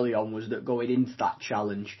mentioned early on was that going into that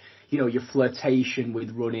challenge, you know, your flirtation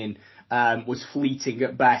with running was fleeting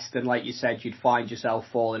at best, and like you said, you'd find yourself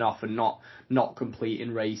falling off and not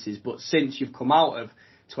completing races. But since you've come out of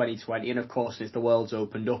 2020, and of course since the world's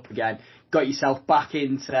opened up again, got yourself back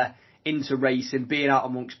into racing, being out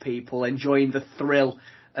amongst people, enjoying the thrill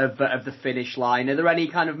of the finish line. Are there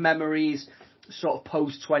any kind of memories sort of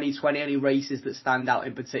post 2020, any races that stand out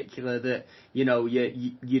in particular that you know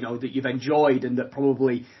that you've enjoyed and that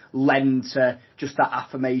probably lend to just that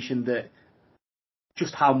affirmation that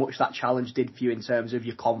just how much that challenge did for you in terms of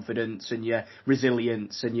your confidence and your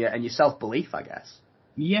resilience and your self-belief, I guess?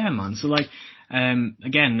 Yeah, man. So like,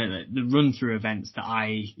 again, the run through events that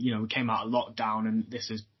I, you know, came out of lockdown, and this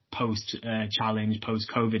is post challenge, post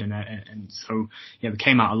COVID, and so yeah, we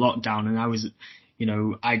came out of lockdown, and I was, you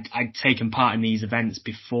know, I'd taken part in these events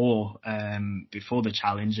before the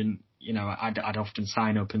challenge, and you know, I'd often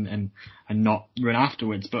sign up and not run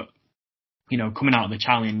afterwards, but you know, coming out of the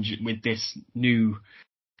challenge with this new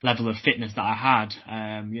level of fitness that I had,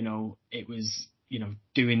 you know, it was, you know,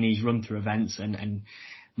 doing these run through events, and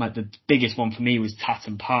the biggest one for me was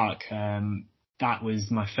Tatton Park. That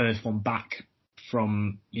was my first one back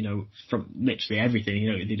from literally everything.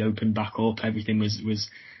 You know, they'd opened back up, everything was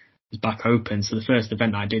back open. So the first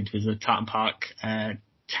event I did was a Tatton Park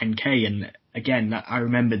 10K, and again, I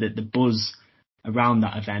remember that the buzz around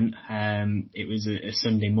that event. It was a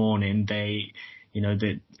Sunday morning.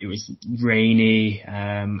 It was rainy,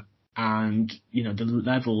 and you know, the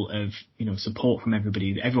level of, you know, support from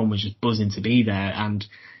everybody. Everyone was just buzzing to be there, and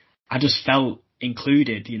I just felt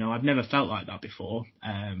included. You know, I've never felt like that before.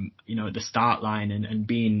 You know, at the start line and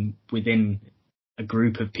being within a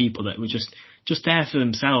group of people that were just there for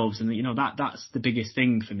themselves, and you know, that's the biggest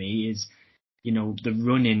thing for me is, you know, the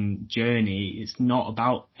running journey, it's not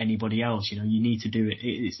about anybody else. You know, you need to do it.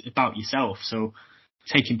 It's about yourself. So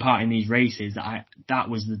taking part in these races, that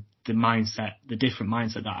was the mindset, the different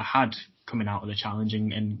mindset that I had coming out of the challenge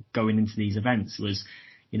and going into these events was,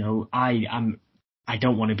 you know, I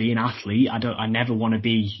don't want to be an athlete. I never want to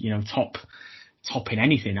be, you know, top in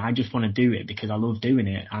anything. I just want to do it because I love doing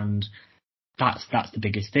it. And that's the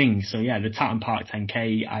biggest thing. So yeah, the Tatton Park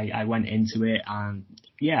 10K, I went into it, and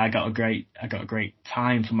yeah, I got a great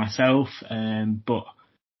time for myself. But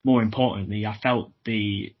more importantly, I felt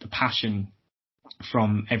the passion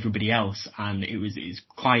from everybody else, and it's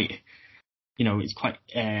quite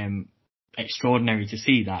extraordinary to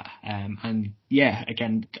see that. And yeah,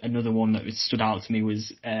 again, another one that stood out to me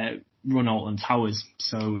was Run Alton Towers.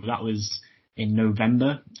 So that was in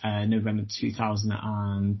November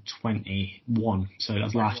 2021. So that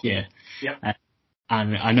was last year. Yeah.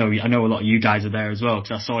 And I know a lot of you guys are there as well,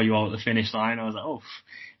 because I saw you all at the finish line. I was like, oh,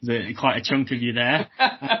 there's quite a chunk of you there.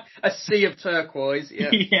 A sea of turquoise.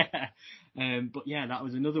 Yeah. Yeah. But yeah, that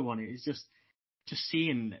was another one. It was just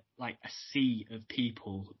seeing like a sea of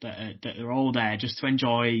people that are all there just to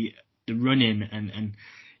enjoy the running and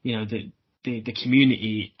you know, the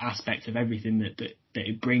community aspect of everything that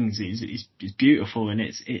it brings is beautiful, and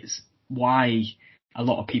it's why a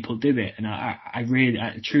lot of people do it. And I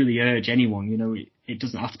truly urge anyone, you know, it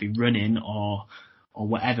doesn't have to be running or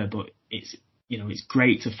whatever, but it's, you know, it's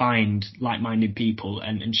great to find like-minded people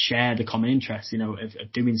and share the common interest, you know, of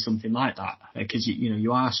doing something like that, because you know,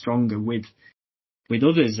 you are stronger with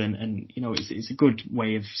others, and you know, it's a good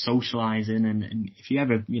way of socializing. And if you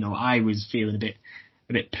ever, you know, I was feeling a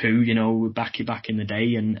bit poo, you know, back in the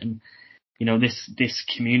day, and you know, this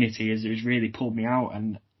community has really pulled me out,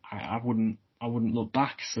 and I wouldn't look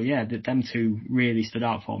back. So yeah, them two really stood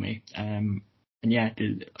out for me. And yeah,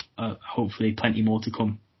 hopefully plenty more to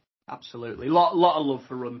come. Absolutely. Lot of love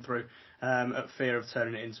for Run Through, at fear of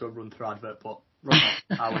turning it into a Run Through advert, but Run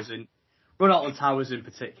Alton Towers in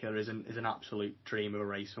particular is an absolute dream of a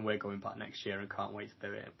race, and we're going back next year and can't wait to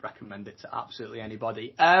do it. Recommend it to absolutely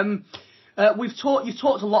anybody. You've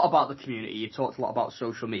talked a lot about the community, you've talked a lot about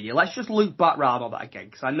social media. Let's just loop back round on that again,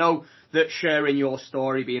 because I know that sharing your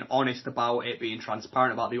story, being honest about it, being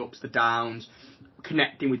transparent about the ups, the downs,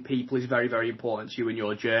 connecting with people is very, very important to you in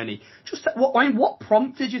your journey. Just what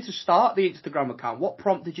prompted you to start the Instagram account? What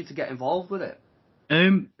prompted you to get involved with it?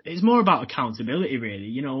 It's more about accountability, really.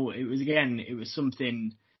 You know, it was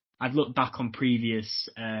something I'd looked back on previous,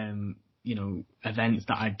 events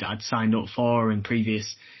that I'd signed up for and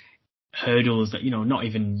previous hurdles that, not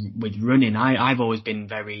even with running. I've always been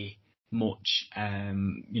very much, I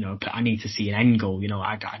need to see an end goal.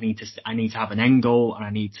 I need to have an end goal, and I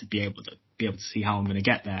need to be able to see how I'm going to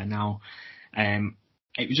get there. Now,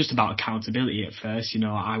 it was just about accountability at first.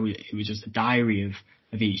 It was just a diary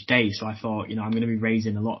of each day. So I thought, I'm going to be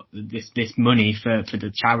raising a lot of this money for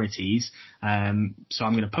the charities. So I'm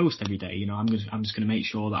going to post every day. I'm just going to make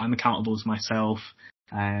sure that I'm accountable to myself.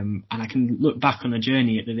 And I can look back on the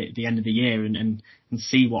journey at the end of the year and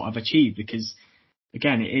see what I've achieved, because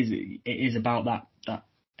again, it is about that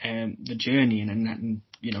the journey and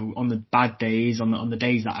on the bad days, on the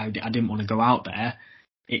days that I didn't want to go out there,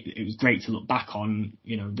 it was great to look back on,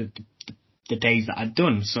 the days that I'd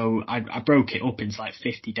done. So I broke it up into like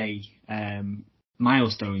 50-day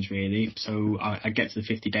milestones, really. So I get to the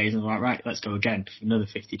 50 days and I'm like, right, let's go again for another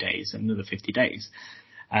 50 days, another 50 days.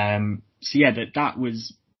 So yeah, that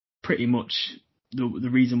was pretty much the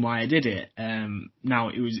reason why I did it. Now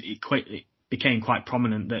it became quite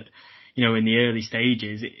prominent that, in the early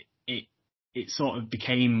stages, it sort of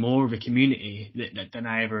became more of a community than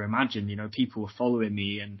I ever imagined. People were following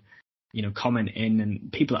me and, commenting,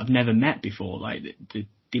 and people that I've never met before. Like the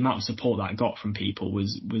amount of support that I got from people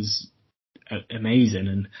was amazing.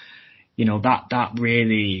 And, that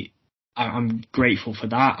really, I'm grateful for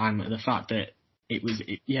that. And the fact that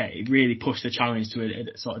it really pushed the challenge to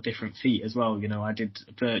a sort of different feat as well. I did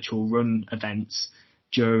virtual run events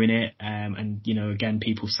during it. And, again,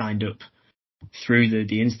 people signed up through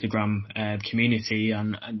the Instagram community,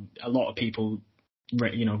 and a lot of people,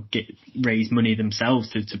 raise money themselves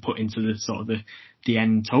to put into the sort of the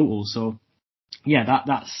end total. So yeah,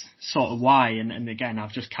 that's sort of why. And again,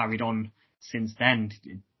 I've just carried on since then.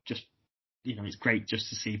 Just, it's great just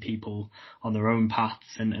to see people on their own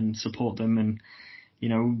paths and support them, and,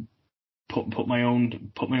 put my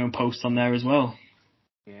own posts on there as well.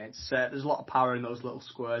 Yeah, it's there's a lot of power in those little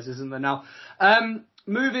squares, isn't there? Now,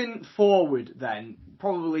 moving forward then,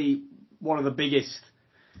 probably one of the biggest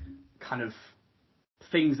kind of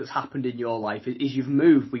things that's happened in your life is you've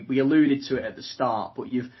moved. We alluded to it at the start,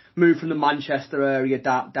 but you've moved from the Manchester area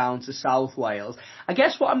down to South Wales. I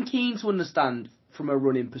guess what I'm keen to understand from a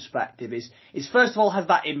running perspective is first of all, has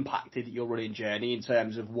that impacted your running journey in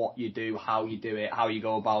terms of what you do, how you do it, how you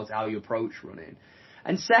go about it, how you approach running?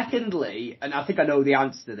 And secondly, and I think I know the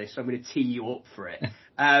answer to this, so I'm going to tee you up for it,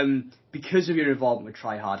 because of your involvement with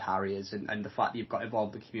Try Hard Harriers and the fact that you've got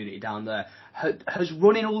involved with the community down there, has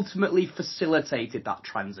running ultimately facilitated that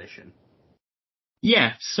transition?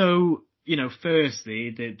 Yeah, so,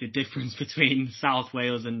 firstly, the difference between South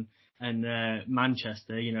Wales and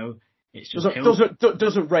Manchester, it's just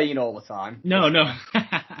doesn't rain all the time. No.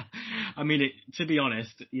 I mean, to be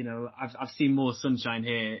honest, I've seen more sunshine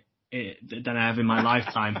here than I have in my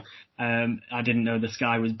lifetime. I didn't know the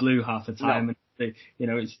sky was blue half the time. No. And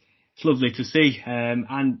it's lovely to see. And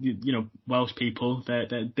Welsh people,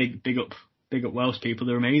 they're big up Welsh people.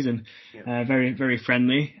 They're amazing. Yeah. Very, very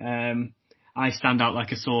friendly. I stand out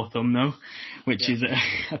like a sore thumb though, which is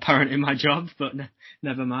apparent in my job, but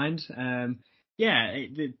never mind.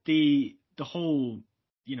 The whole,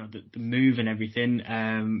 the move and everything,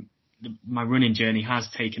 my running journey has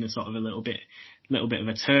taken a sort of a little bit of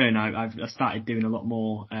a turn. I started doing a lot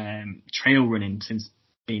more trail running since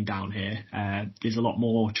being down here. There's a lot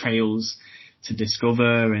more trails to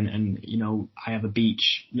discover, and I have a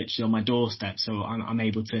beach literally on my doorstep, so I'm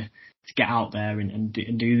able to get out there and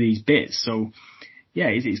do these bits. So yeah,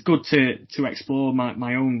 it's good to explore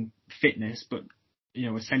my own fitness, but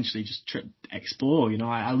essentially just explore.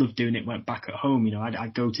 I love doing it back at home. I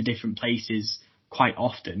go to different places quite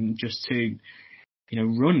often just to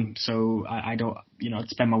run. So I don't, I'd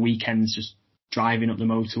spend my weekends just driving up the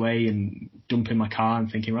motorway and dumping my car and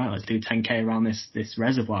thinking, right, let's do 10k around this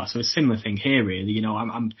reservoir. So a similar thing here, really.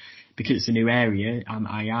 I'm because it's a new area,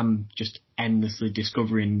 I am just endlessly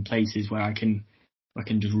discovering places where I can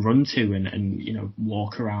just run to and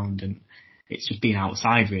walk around, and it's just being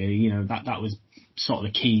outside, really. That was sort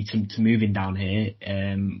of the key to moving down here,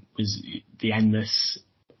 was the endless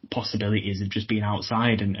possibilities of just being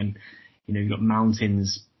outside, and you've got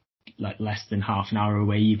mountains like less than half an hour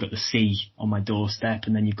away, you've got the sea on my doorstep,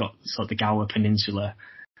 and then you've got sort of the Gower Peninsula,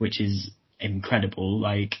 which is incredible.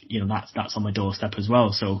 Like, that's on my doorstep as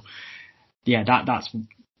well. So yeah, that's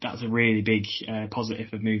a really big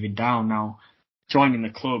positive of moving down. Now, joining the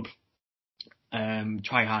club,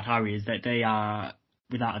 Try Hard Harry is that they are,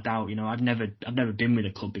 without a doubt, you know, I've never been with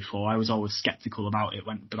a club before. I was always sceptical about it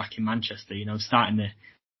when back in Manchester, you know, starting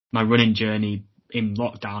my running journey in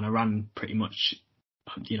lockdown. I ran pretty much,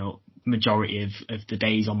 you know, majority of the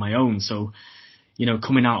days on my own. So, you know,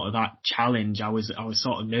 coming out of that challenge, I was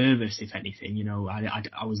sort of nervous, if anything. You know,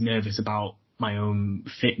 I was nervous about my own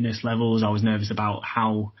fitness levels. I was nervous about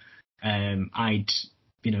how I'd,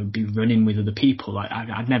 you know, be running with other people. Like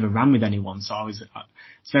I'd never ran with anyone, so I was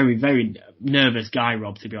very, very nervous guy,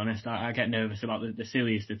 Rob. To be honest, I get nervous about the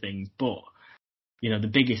silliest of things. But you know, the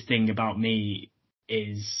biggest thing about me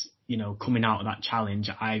is, you know, coming out of that challenge,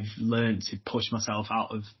 I've learned to push myself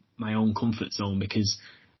out of my own comfort zone, because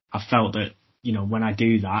I felt that, you know, when I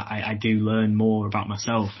do that, I do learn more about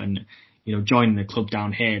myself. And, you know, joining the club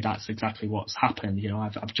down here, that's exactly what's happened. You know,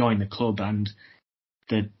 I've joined the club, and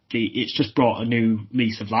it's just brought a new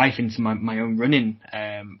lease of life into my own running.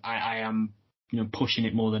 I am, you know, pushing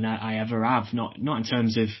it more than I ever have. Not in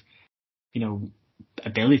terms of, you know,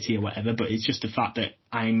 ability or whatever, but it's just the fact that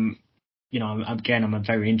I'm a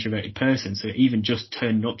very introverted person. So even just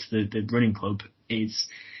turning up to the running club is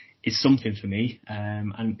something for me.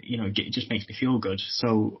 And, you know, it just makes me feel good.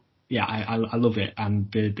 So yeah, I love it.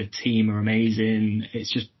 And the team are amazing.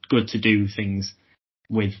 It's just good to do things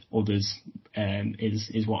with others,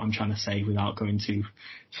 is what I'm trying to say without going too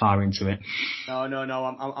far into it. No,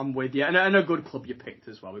 I'm with you. And a good club you picked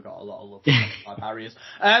as well. We've got a lot of love for barriers.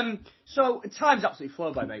 So time's absolutely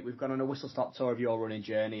flown by, mate. We've gone on a whistle-stop tour of your running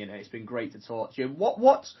journey, and it's been great to talk to you.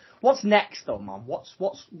 What's next though, man? What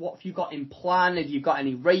have you got in plan? Have you got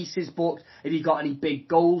any races booked? Have you got any big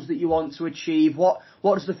goals that you want to achieve? What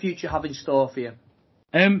does the future have in store for you?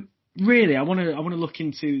 Really, I want to look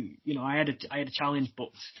into, you know, I had a challenge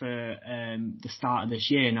booked for the start of this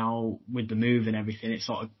year. Now with the move and everything, it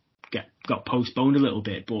sort of got postponed a little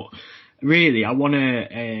bit. But really, I want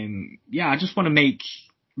to, I just want to make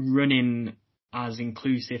running as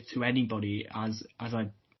inclusive to anybody as I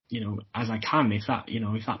can. If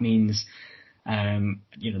that means,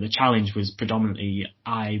 you know, the challenge was predominantly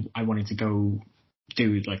I wanted to go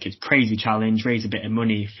do like a crazy challenge, raise a bit of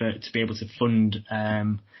money to be able to fund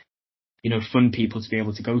people to be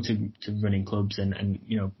able to go to running clubs and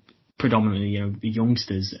you know, predominantly, you know, the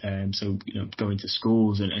youngsters. So, you know, going to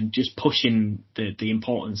schools and just pushing the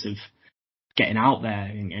importance of getting out there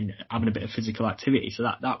and having a bit of physical activity. So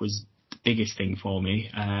that was the biggest thing for me.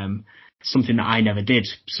 Something that I never did.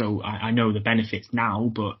 So I know the benefits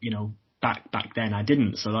now, but, you know, back then I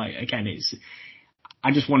didn't. So like, again,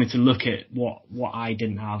 I just wanted to look at what I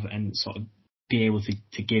didn't have and sort of be able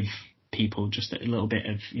to give people just a little bit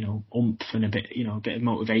of, you know, oomph and a bit of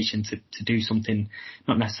motivation to do something,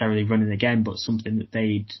 not necessarily running again, but something that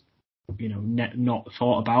they'd, you know, not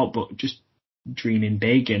thought about, but just dreaming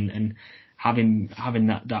big and having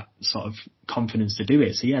that sort of confidence to do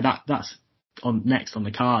it. So yeah, that's next on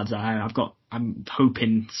the cards. I'm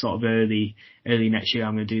hoping sort of early next year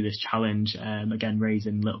I'm going to do this challenge, again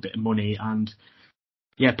raising a little bit of money and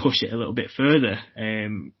yeah, push it a little bit further.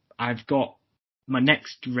 I've got my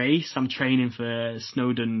next race. I'm training for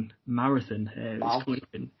Snowdon Marathon. Wow.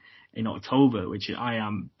 It's in October, which I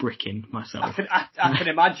am bricking myself. I can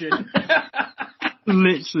imagine.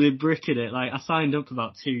 Literally bricking it. Like I signed up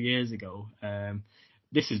about 2 years ago.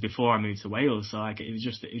 This is before I moved to Wales, so like it was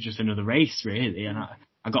just another race really. And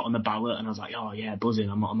I got on the ballot and I was like, oh yeah, buzzing.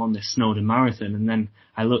 I'm on this Snowdon Marathon. And then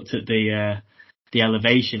I looked at the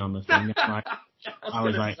elevation on the thing. And I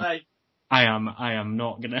was like, I am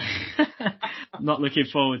not gonna, not looking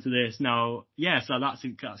forward to this now. Yeah, so that's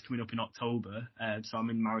coming up in October. So I'm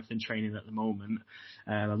in marathon training at the moment.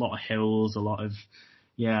 A lot of hills, a lot of,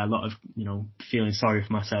 you know, feeling sorry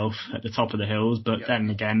for myself at the top of the hills. But then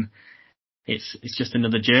again, it's just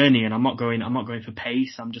another journey, and I'm not going for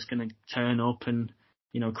pace. I'm just going to turn up and,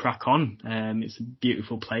 you know, crack on. It's a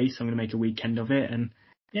beautiful place. I'm going to make a weekend of it, and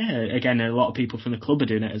yeah, again, a lot of people from the club are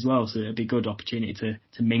doing it as well, so it'd be a good opportunity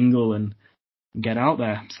to mingle and get out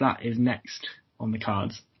there. So that is next on the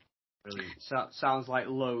cards. Brilliant. So, sounds like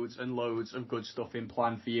loads and loads of good stuff in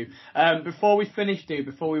plan for you. Before we finish,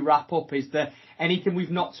 before we wrap up, is there anything we've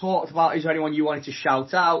not talked about? Is there anyone you wanted to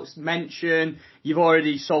shout out, mention? You've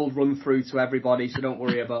already sold Run Through to everybody, so don't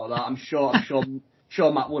worry about that. I'm sure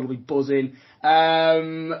Matt Wood will be buzzing.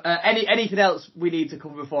 Anything else we need to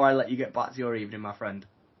cover before I let you get back to your evening, my friend?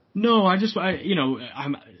 No, I'm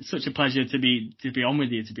such a pleasure to be on with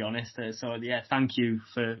you, to be honest. So yeah, thank you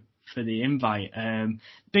for the invite.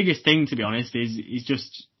 Biggest thing, to be honest, is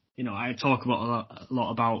just, you know, I talk about a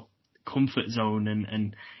lot about comfort zone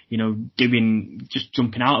and just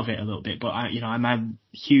jumping out of it a little bit. But I'm a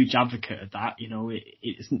huge advocate of that.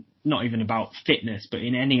 It's not even about fitness, but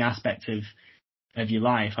in any aspect of your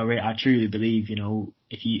life, I truly believe,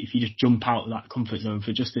 if you just jump out of that comfort zone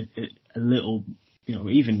for just a little,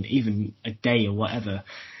 even a day or whatever,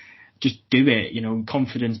 just do it.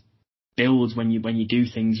 Confidence builds when you do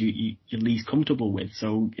things you're least comfortable with.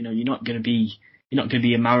 So you're not going to be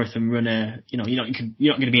a marathon runner. You're not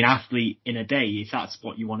going to be an athlete in a day if that's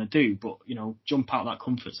what you want to do. But jump out of that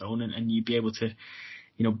comfort zone and you'd be able to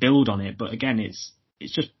build on it. But again, it's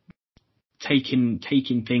just taking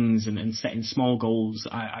things and setting small goals.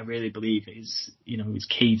 I really believe is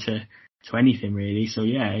key to anything really. So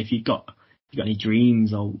yeah, if you've got any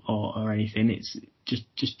dreams or anything, it's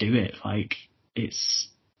just do it. Like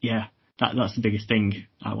that's the biggest thing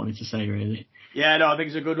I wanted to say really. Yeah, no, I think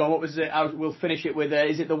it's a good one. What was it? We'll finish it with,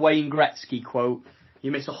 is it the Wayne Gretzky quote?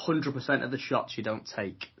 You miss 100% of the shots you don't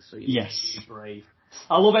take. So you're brave.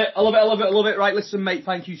 I love it. Right, listen, mate,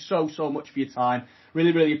 thank you so much for your time.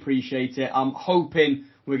 Really, really appreciate it. I'm hoping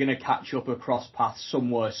we're going to catch up across paths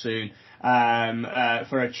somewhere soon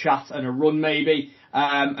for a chat and a run maybe.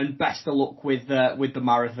 And best of luck with the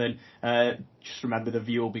marathon. Just remember, the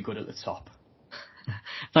view will be good at the top.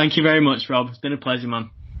 Thank you very much, Rob. It's been a pleasure,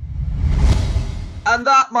 man. And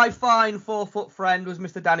that, my fine 4-foot friend, was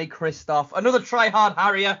Mr. Danny Christoph. Another try-hard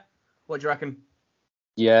Harrier. What do you reckon?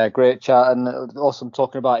 Yeah, great chat, and awesome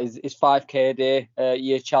talking about his 5k a day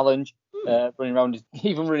year challenge. Running around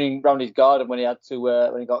his garden when he had to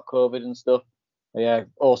when he got COVID and stuff. Yeah,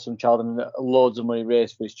 awesome child, and loads of money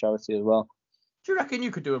raised for his charity as well. Do you reckon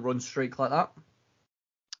you could do a run streak like that?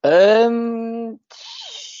 No.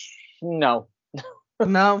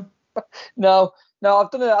 No. No.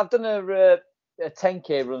 I've done a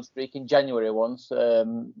 10k run streak in January once.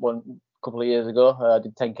 One couple of years ago. I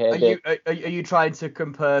did 10k a day. Are you trying to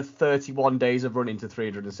compare 31 days of running to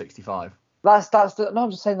 365? No, I'm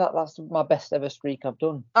just saying that's my best ever streak I've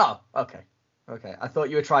done. Oh, okay. I thought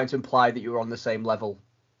you were trying to imply that you were on the same level.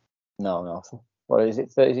 No. What is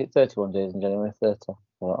it? Is it 31 days in January? 30.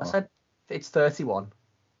 I said it's 31.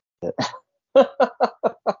 Yeah.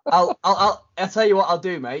 I'll tell you what I'll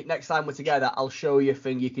do, mate. Next time we're together, I'll show you a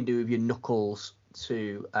thing you can do with your knuckles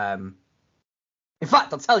to. In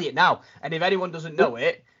fact, I'll tell you now. And if anyone doesn't know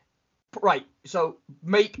it, right. So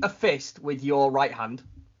make a fist with your right hand.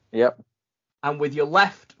 Yep. And with your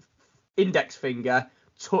left index finger,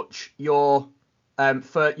 touch your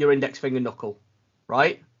index finger knuckle,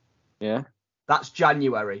 right? Yeah. That's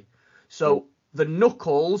January. So the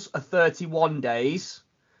knuckles are 31 days.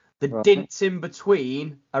 The dints in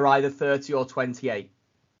between are either 30 or 28,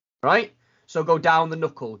 right? So go down the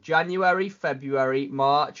knuckle. January, February,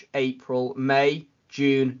 March, April, May,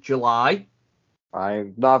 June, July. I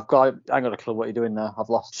ain't got a clue what you're doing there. I've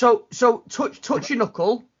lost. So touch your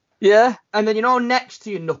knuckle. Yeah. And then, next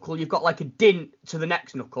to your knuckle, you've got like a dint to the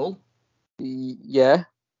next knuckle. Yeah.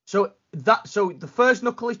 So the first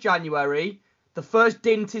knuckle is January. The first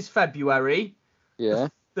dint is February. Yeah.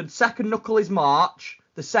 The second knuckle is March.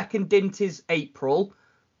 The second dint is April.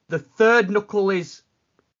 The third knuckle is...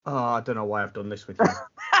 Oh, I don't know why I've done this with you.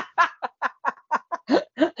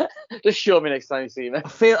 Just show me next time you see me. I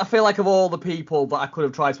feel like of all the people that I could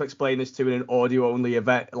have tried to explain this to in an audio-only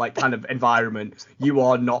event, like kind of environment, you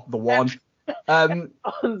are not the one. I'm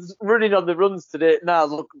running on the runs today now,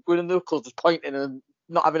 look, going in the knuckles, just pointing and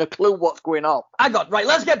not having a clue what's going on. Hang on, right,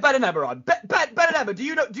 let's get Ben and Emma on. Ben and Emma, do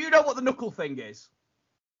you know what the knuckle thing is?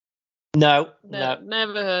 No.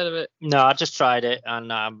 Never heard of it. No, I just tried it,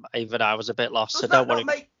 and even I was a bit lost. Does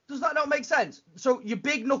that not make sense? So your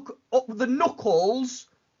big knuckle, the knuckles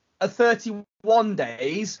are 31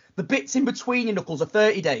 days. The bits in between your knuckles are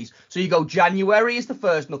 30 days. So you go January is the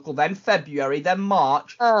first knuckle, then February, then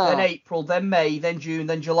March, then April, then May, then June,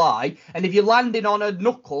 then July. And if you're landing on a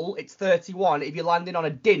knuckle, it's 31. If you're landing on a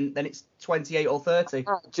dint, then it's 28 or 30.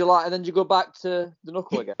 July, and then you go back to the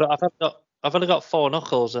knuckle again. But I've only got 4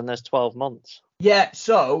 knuckles, and there's 12 months. Yeah,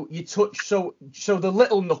 so you touch, so the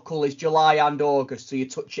little knuckle is July and August, so you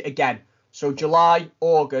touch it again. So July,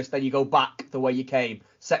 August, then you go back the way you came.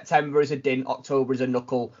 September is a dint, October is a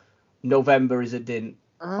knuckle, November is a dint,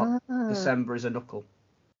 December is a knuckle.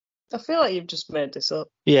 I feel like you've just made this up.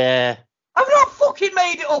 Yeah. I've not fucking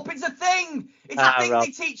made it up, it's a thing! It's a thing Rob.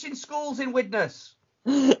 They teach in schools in Widnes.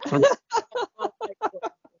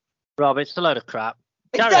 Rob, it's a load of crap.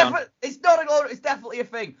 It's definitely a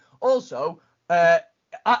thing. Also,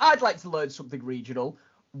 I'd like to learn something regional.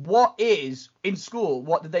 What is, in school,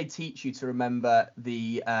 what did they teach you to remember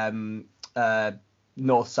the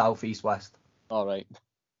north, south, east, west? All right.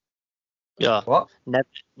 Yeah. What?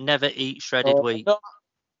 Never eat shredded wheat. No,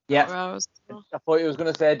 Yeah. I thought you was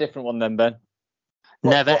going to say a different one then, Ben.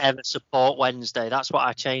 Never ever support Wednesday. That's what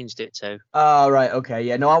I changed it to. Oh, right. Okay.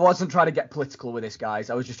 Yeah. No, I wasn't trying to get political with this, guys.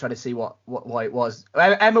 I was just trying to see what it was.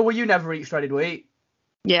 Emma, will you never eat shredded wheat?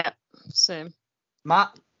 Yeah, same.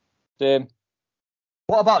 Matt? Same.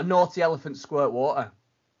 What about naughty elephant squirt water?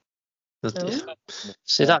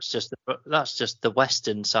 See, that's just the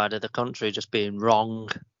western side of the country just being wrong.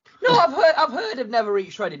 No, I've heard of never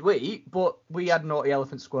eat shredded wheat, but we had naughty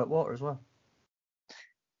elephant squirt water as well.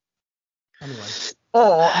 Anyway.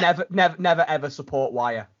 Or never ever support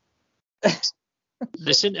wire.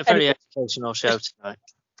 This isn't a very educational show tonight.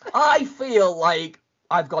 I feel like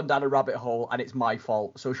I've gone down a rabbit hole and it's my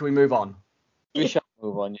fault. So should we move on? We shall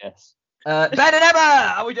move on, yes. Ben and Emma,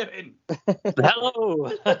 how are we doing? Hello.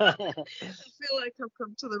 I feel like I've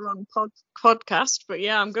come to the wrong podcast, but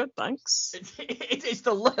yeah, I'm good, thanks. It's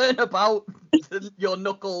to learn about your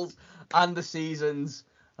knuckles and the seasons.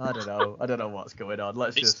 I don't know what's going on.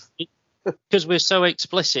 Let's just... Because we're so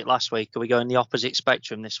explicit last week, are we going the opposite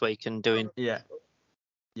spectrum this week and doing...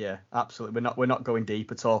 Yeah, absolutely. We're not going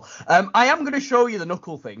deep at all. I am going to show you the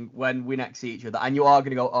knuckle thing when we next see each other, and you are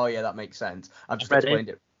going to go, oh yeah, that makes sense. I've just explained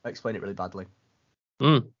it really badly.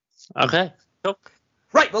 Okay. Cool.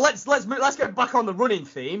 Right, well let's get back on the running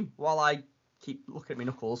theme while I keep looking at my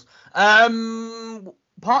knuckles.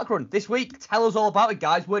 Parkrun this week. Tell us all about it,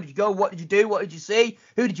 guys. Where did you go? What did you do? What did you see?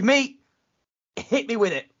 Who did you meet? Hit me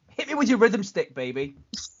with it. Hit me with your rhythm stick, baby.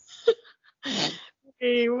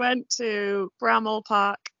 We went to Bramall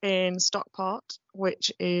Park in Stockport,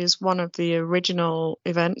 which is one of the original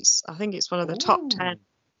events. I think it's one of the top 10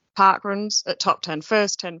 parkruns,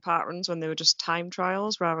 first 10 parkruns when they were just time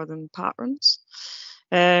trials rather than parkruns.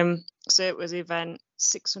 So it was event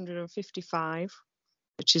 655,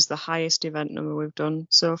 which is the highest event number we've done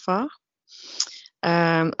so far.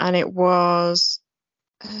 And it was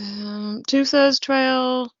 2/3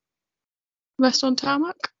 trail, rest on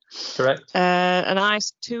tarmac. Correct. A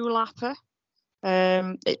nice 2-lapper.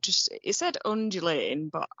 It said undulating,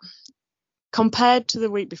 but compared to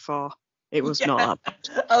the week before, it was not that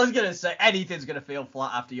bad. I was gonna say anything's gonna feel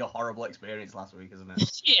flat after your horrible experience last week, isn't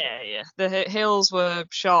it? Yeah. The hills were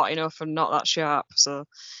short enough and not that sharp, so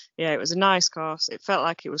yeah, it was a nice course. It felt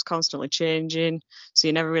like it was constantly changing, so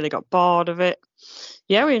you never really got bored of it.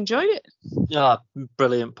 Yeah, we enjoyed it. Yeah,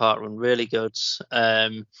 brilliant parkrun, really good.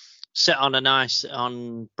 Sit on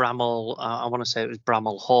on Bramall. I want to say it was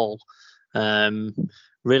Bramall Hall.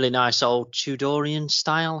 Really nice old Tudorian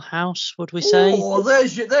style house, would we say? Oh,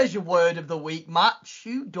 there's your word of the week, Matt.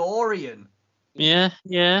 Tudorian. Yeah.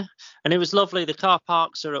 And it was lovely. The car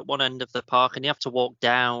parks are at one end of the park, and you have to walk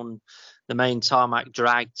down the main tarmac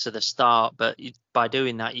drag to the start. But by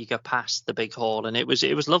doing that, you go past the big hall, and it was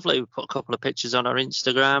lovely. We put a couple of pictures on our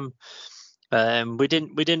Instagram. We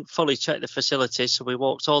didn't fully check the facilities, so we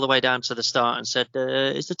walked all the way down to the start and said,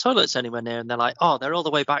 "Is the toilets anywhere near?" And they're like, "Oh, they're all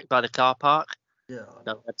the way back by the car park." Yeah.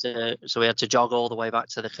 So we had to jog all the way back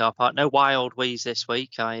to the car park. No wild wheeze this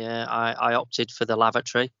week. I opted for the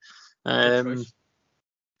lavatory, and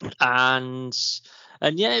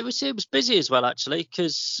yeah, it was busy as well actually,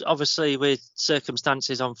 because obviously with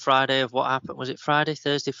circumstances on Friday of what happened. Was it Friday,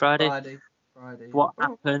 Thursday, Friday? What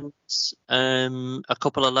happened? A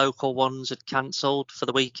couple of local ones had cancelled for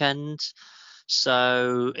the weekend,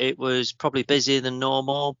 so it was probably busier than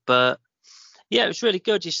normal. But yeah, it was really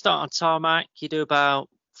good. You start on tarmac, you do about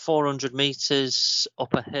 400 meters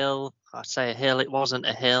up a hill. I say a hill, it wasn't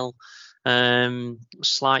a hill.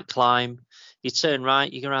 Slight climb. You turn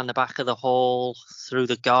right, you go around the back of the hall, through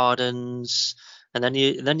the gardens, and then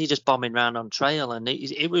you're just bombing around on trail, and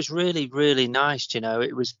it was really, really nice. You know,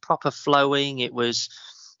 it was proper flowing. It was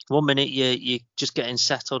 1 minute you're just getting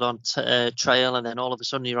settled on trail, and then all of a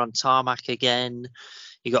sudden you're on tarmac again.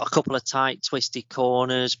 You got a couple of tight, twisty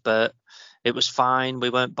corners, but it was fine. We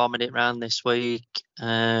weren't bombing it around this week.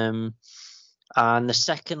 And the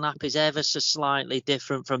second lap is ever so slightly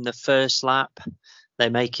different from the first lap. They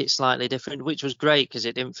make it slightly different, which was great because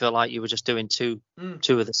it didn't feel like you were just doing two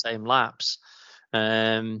of the same laps.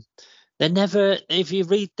 They never, if you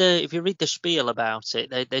read the spiel about it,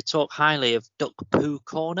 they talk highly of Duck Poo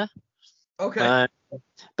Corner. Okay.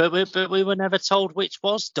 But we were never told which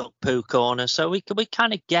was Duck Poo Corner, so we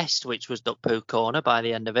kind of guessed which was Duck Poo Corner by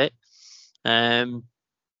the end of it. Was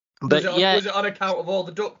it on account of all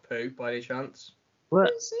the duck poo by any chance? I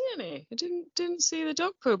didn't see any. I didn't see the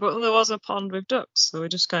duck poo, but there was a pond with ducks, so we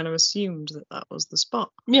just kind of assumed that was the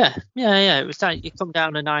spot. Yeah. It was like you come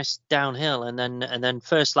down a nice downhill, and then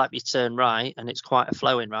first lap you turn right, and it's quite a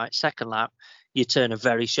flowing right. Second lap you turn a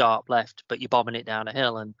very sharp left, but you're bombing it down a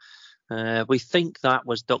hill, and We think that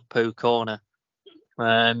was Duck Poo Corner.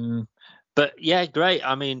 But yeah, great.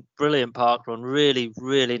 I mean, brilliant park run. Really,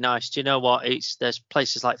 really nice. Do you know what? There's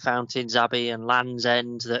places like Fountains Abbey and Land's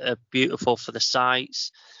End that are beautiful for the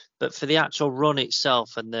sights. But for the actual run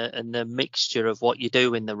itself and the mixture of what you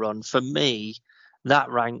do in the run, for me,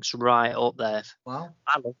 that ranks right up there. Wow.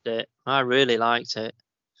 I loved it. I really liked it.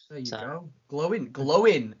 There you go.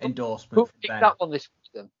 Glowing endorsement. Who picked that one this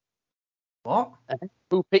week then? What?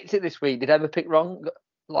 Who picked it this week? Did Emma pick wrong?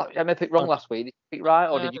 Emma picked wrong last week. Did you pick right,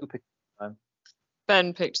 or did you pick wrong?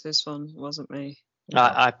 Ben picked this one, wasn't me.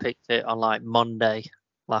 I picked it on like Monday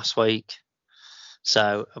last week.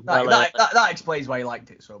 So that explains why you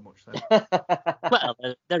liked it so much. Then. Well,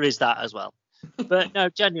 there is that as well. But no,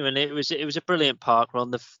 genuinely, it was a brilliant park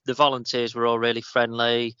run. The volunteers were all really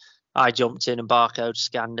friendly. I jumped in and barcode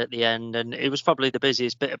scanned at the end, and it was probably the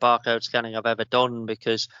busiest bit of barcode scanning I've ever done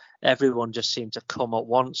because everyone just seemed to come at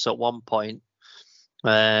once at one point.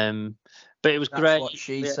 But it was That's great. What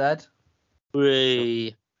she said.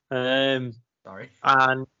 Sorry. And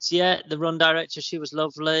yeah, the run director, she was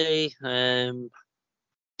lovely.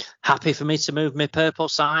 Happy for me to move my purple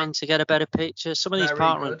sign to get a better picture. Some of these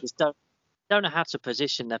park runners don't know how to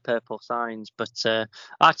position their purple signs, but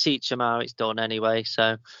I teach them how it's done anyway.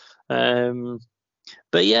 So,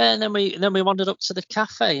 but yeah, and then we wandered up to the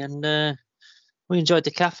cafe and we enjoyed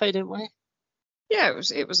the cafe, didn't we? Yeah,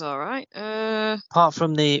 it was all right. Apart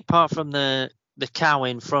from the cow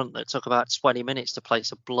in front that took about 20 minutes to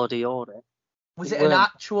place a bloody order. Was it an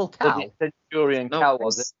actual cow? Centurion cow,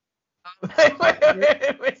 was it? Was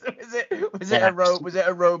it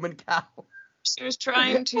a Roman cow? She was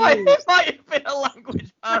trying to. It might have been a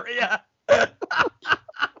language barrier.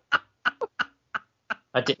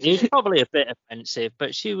 It's probably a bit offensive,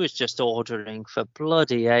 but she was just ordering for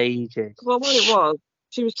bloody ages. Well, what it was,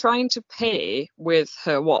 she was trying to pay with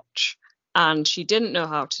her watch, and she didn't know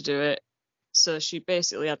how to do it, so she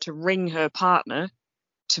basically had to ring her partner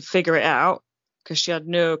to figure it out because she had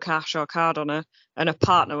no cash or card on her, and her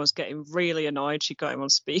partner was getting really annoyed. She got him on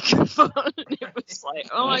speakerphone. It was like,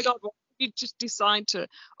 oh my God, why did you just decide to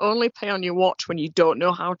only pay on your watch when you don't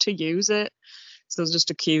know how to use it? So there's just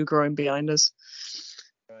a queue growing behind us.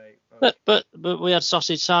 Right. But we had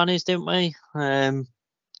sausage sarnies, didn't we?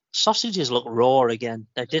 Sausages look raw again.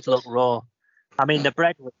 They did look raw. I mean, the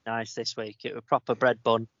bread was nice this week. It was proper bread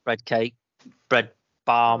bun, bread cake, bread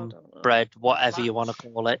balm, bread, whatever you want to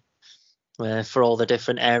call it. For all the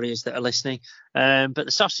different areas that are listening, but the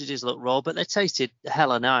sausages look raw, but they tasted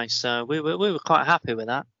hella nice, so we were quite happy with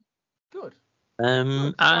that. Good.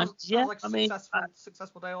 And yeah, like I mean,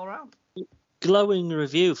 successful day all around. Glowing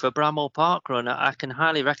review for Bramall Park Run. I can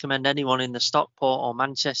highly recommend anyone in the Stockport or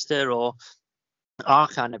Manchester or our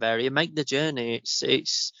kind of area make the journey.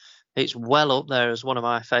 It's well up there as one of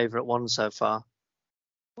my favourite ones so far.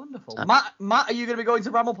 Wonderful. Matt, are you going to be going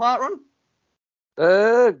to Bramall Park Run?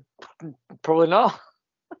 Probably not.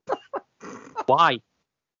 Why,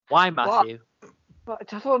 Matthew?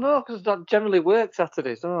 What? I don't know, because I generally work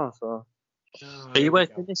Saturdays, don't I? So. Are you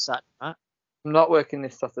working this Saturday, Matt? I'm not working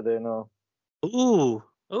this Saturday, no. Ooh,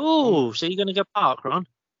 so you're going to go park run?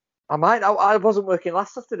 I might. I wasn't working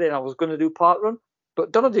last Saturday, and I was going to do park run,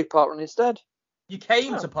 but Donna did park run instead. You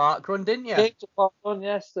came to park run, didn't you? Came to park run,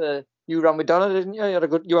 yes. You ran with Donna, didn't you? You had a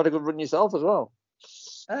good run yourself as well.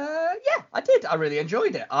 Yeah, I did. I really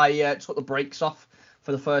enjoyed it. I took the brakes off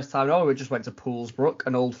for the first time. We just went to Poolsbrook,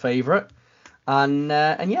 an old favourite, and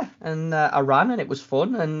I ran, and it was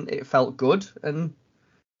fun, and it felt good, and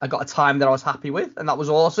I got a time that I was happy with, and that was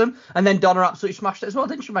awesome. And then Donna absolutely smashed it as well,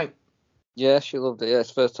 didn't she, mate? Yeah, she loved it. Yeah, it's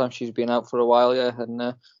the first time she's been out for a while. Yeah,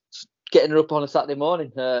 and getting her up on a Saturday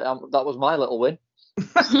morning, that was my little win.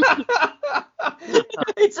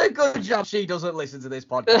 It's a good job she doesn't listen to this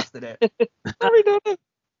podcast, isn't it?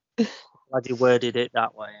 Glad you worded it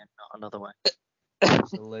that way and not another way.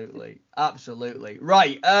 Absolutely.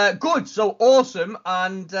 Right, good. So awesome,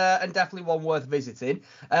 and definitely one worth visiting.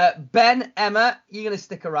 Ben, Emma, you're going to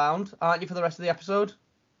stick around, aren't you, for the rest of the episode?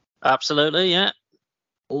 Absolutely, yeah.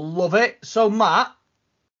 Love it. So, Matt.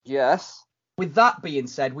 Yes. With that being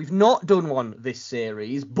said, we've not done one this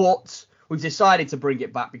series, but we've decided to bring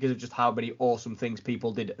it back because of just how many awesome things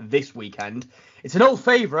people did this weekend. It's an old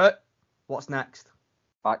favourite. What's next?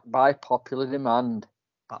 Back by popular demand.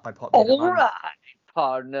 Back by popular demand. All right,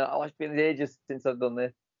 partner. Oh, it's been ages since I've done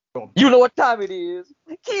this. You know what time it is.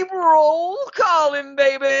 Keep roll calling,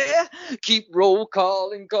 baby. Keep roll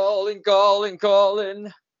calling.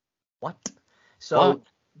 What? So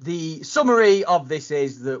the summary of this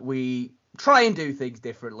is that we try and do things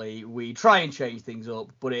differently. We try and change things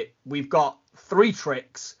up, but we've got 3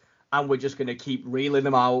 tricks and we're just going to keep reeling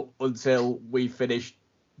them out until we finish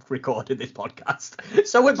recording this podcast.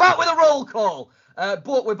 So we're back with a roll call.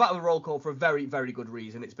 But we're back with a roll call for a very, very good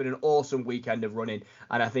reason. It's been an awesome weekend of running,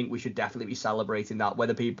 and I think we should definitely be celebrating that,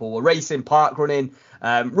 whether people were racing, park running,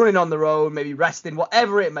 running on their own, maybe resting,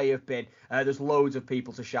 whatever it may have been. There's loads of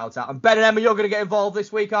people to shout out. And Ben and Emma, you're going to get involved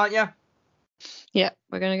this week, aren't you? Yeah,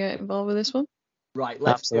 we're going to get involved with this one. Right,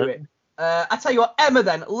 let's do it. I tell you what, Emma,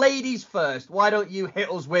 then, ladies first. Why don't you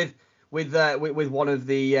hit us with one of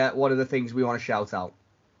the things we want to shout out?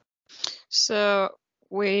 So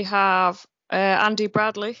we have Andy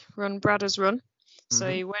Bradley run Bradders Run. So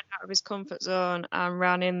he went out of his comfort zone and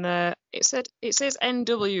ran in the. It says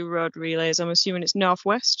NW Road Relays. I'm assuming it's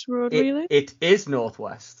Northwest Road Relays. It is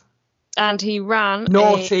Northwest. And he ran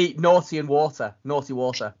naughty water.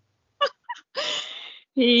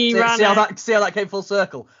 See how that came full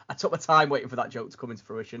circle. I took my time waiting for that joke to come into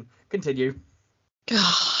fruition. Continue. God.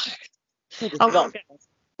 Not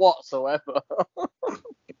whatsoever.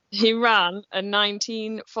 He ran a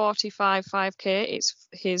 19:45 5k. It's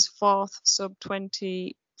his fourth sub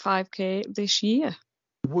 20 5k this year.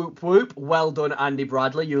 Whoop whoop. Well done, Andy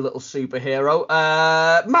Bradley, you little superhero.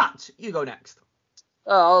 Matt, you go next.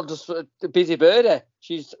 I'll just Busy Birdie.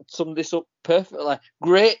 She's summed this up perfectly.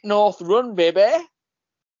 Great North Run, baby.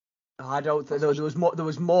 I don't think there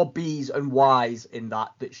was more B's and Y's in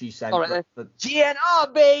that she said. All right,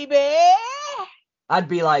 GNR, baby. I'd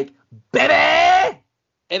be like, baby.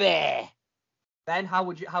 Ben, how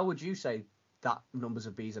would you say that numbers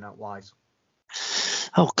of B's and Y's?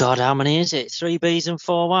 Oh God, how many is it? 3 B's and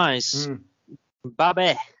 4 Y's.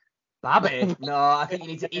 Babby. No, I think you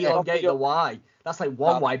need to elongate the Y. That's like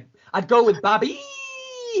 1 Y. I'd go with Babby,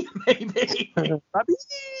 maybe. Babby.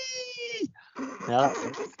 Yeah.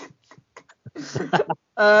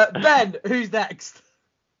 Ben, who's next?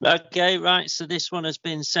 Okay, right. So this one has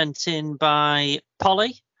been sent in by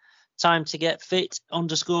Polly. Time to get fit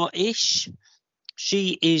 _ish.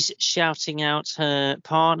 She is shouting out her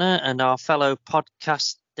partner and our fellow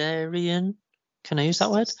podcastarian. Can I use that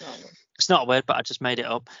word? It's not a word, but I just made it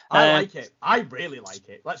up. I like it. I really like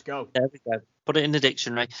it. Let's go. There we go. Put it in the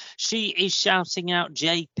dictionary. She is shouting out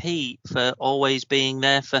JP for always being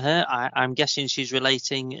there for her. I'm guessing she's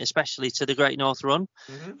relating especially to the Great North Run,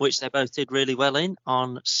 which they both did really well in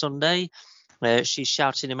on Sunday. She's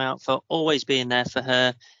shouting him out for always being there for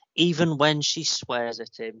her, even when she swears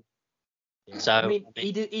at him. Yeah. So I mean,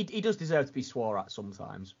 he does deserve to be swore at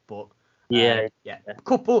sometimes, but yeah.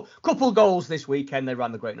 Couple goals this weekend. They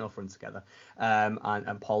ran the Great North Run together,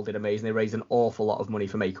 and Paul did amazing. They raised an awful lot of money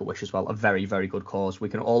for Make-A-Wish as well. A very, very good cause. We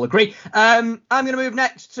can all agree. I'm going to move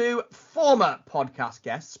next to former podcast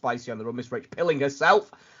guest, Spicy on the Run, Miss Rach Pilling herself.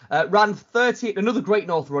 Ran another Great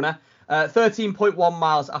North runner. 13.1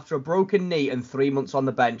 miles after a broken knee and 3 months on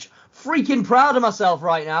the bench. Freaking proud of myself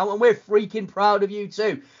right now, and we're freaking proud of you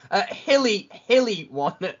too. Hilly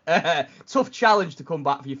one. Tough challenge to come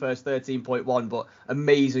back for your first 13.1, but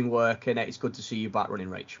amazing work, and it's good to see you back running,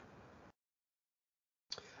 Rach.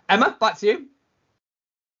 Emma, back to you.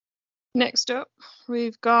 Next up,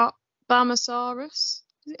 we've got Bamasaurus.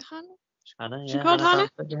 Is it Hannah? Hannah, she called Hannah?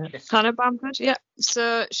 Bamford, yeah. Hannah Bamford, yeah.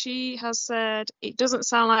 So she has said, it doesn't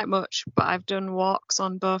sound like much, but I've done walks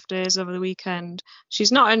on both days over the weekend.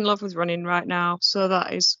 She's not in love with running right now, so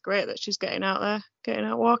that is great that she's getting out there, getting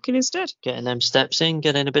out walking instead. Getting them steps in,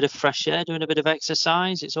 getting a bit of fresh air, doing a bit of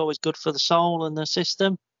exercise. It's always good for the soul and the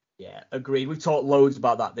system. Yeah, agreed. We've talked loads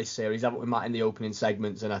about that this series, haven't we, Matt, in the opening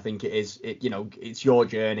segments, and I think it's your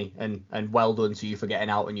journey, and well done to you for getting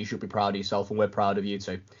out, and you should be proud of yourself, and we're proud of you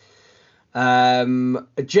too.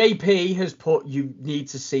 JP has put, you need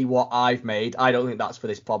to see what I've made. I don't think that's for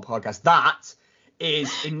this podcast. That is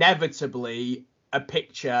inevitably a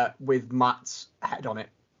picture with Matt's head on it.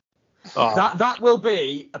 Oh. That will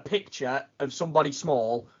be a picture of somebody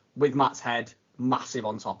small with Matt's head massive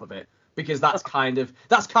on top of it, because that's kind of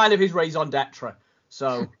his raison d'etre.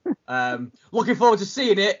 So looking forward to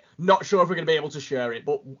seeing it. Not sure if we're going to be able to share it,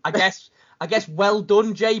 but I guess well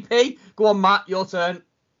done, JP. Go on, Matt, your turn.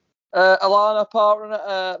 Alana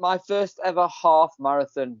Parkrunner, my first ever half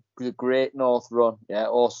marathon, the Great North Run. Yeah,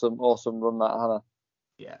 awesome run, that, Hannah.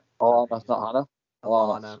 Yeah. Oh, that's not Hannah.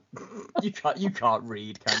 Alana. You can't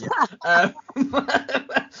read, can you?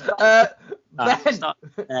 Ben.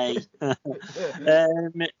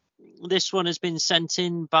 This one has been sent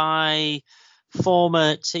in by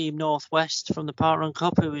former Team Northwest from the Parkrun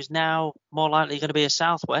Cup, who is now more likely going to be a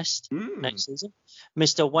Southwest next season.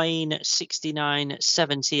 Mr. Wayne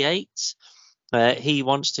 6978. He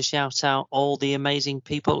wants to shout out all the amazing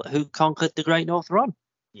people who conquered the Great North Run.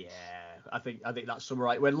 Yeah, I think that's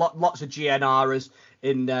summarized. We're lots of GNRs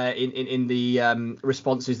in the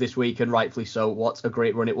responses this week, and rightfully so. What a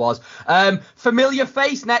great run it was. Familiar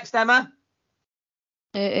face next, Emma.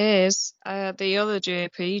 It is the other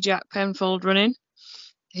JP, Jack Penfold, running.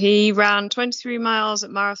 He ran 23 miles at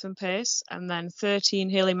marathon pace and then 13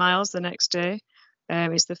 hilly miles the next day.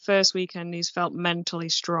 It's the first weekend he's felt mentally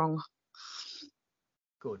strong.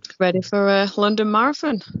 Good. Ready for a London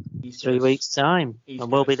Marathon. 3 weeks' time.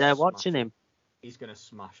 And we'll be there watching him. He's going to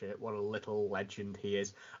smash it. What a little legend he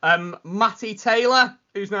is. Matty Taylor,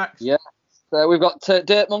 who's next? Yeah. So we've got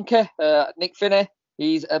Dirt Monkey, Nick Finney.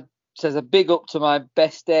 He's says a big up to my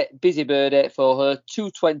best busy birdie for her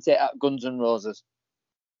 2:20 at Guns N' Roses.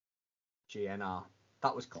 GNR.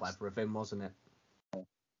 That was clever of him, wasn't it?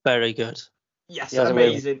 Very good. Yes,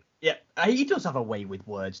 amazing. Yeah, he does have a way with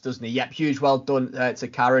words, doesn't he? Yep, huge well done to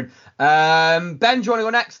Karen. Ben, do you want to go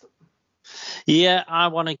next? Yeah, I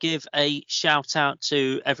want to give a shout out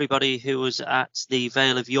to everybody who was at the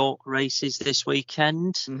Vale of York races this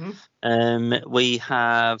weekend. Mm-hmm. We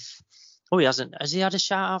have... Oh, has he had a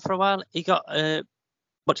shout out for a while? He got,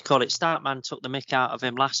 what do you call it? Startman took the mick out of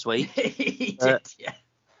him last week. He did, yeah.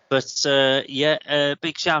 But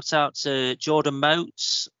big shout out to Jordan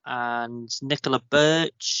Motes and Nicola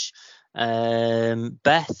Birch,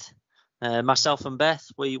 Beth, myself and Beth.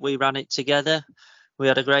 We ran it together. We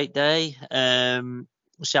had a great day.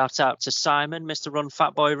 Shout out to Simon, Mr. Run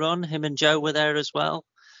Fat Boy Run. Him and Joe were there as well.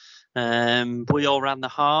 We all ran the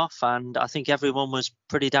half, and I think everyone was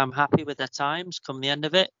pretty damn happy with their times come the end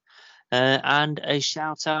of it. And a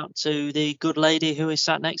shout out to the good lady who is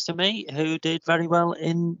sat next to me, who did very well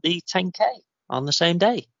in the 10K on the same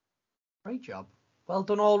day. Great job. Well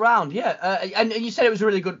done all round. Yeah. And you said it was a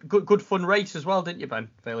really good fun race as well, didn't you, Ben?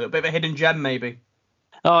 A little bit of a hidden gem, maybe.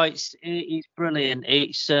 Oh, it's brilliant.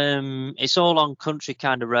 It's all on country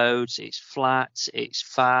kind of roads. It's flat. It's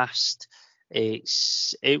fast. They seem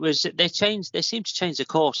to change the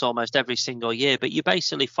course almost every single year, but you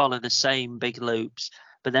basically follow the same big loops,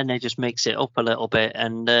 but then they just mix it up a little bit.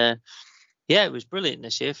 And it was brilliant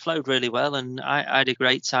this year. Flowed really well, and I had a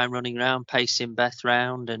great time running around, pacing Beth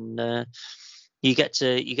round, and you get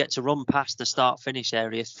to run past the start finish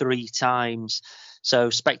area 3 times. So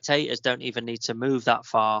spectators don't even need to move that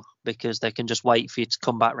far because they can just wait for you to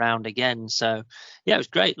come back round again. So yeah, it was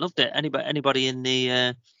great. Loved it. Anybody in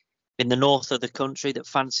the north of the country that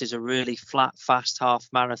fancies a really flat, fast half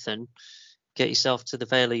marathon, get yourself to the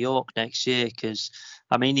Vale of York next year, because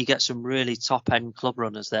I mean you get some really top end club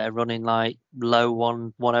runners there running like low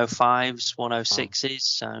 105s, 106s.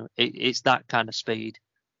 So it's that kind of speed.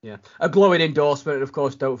 Yeah, a glowing endorsement, and of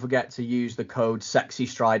course, don't forget to use the code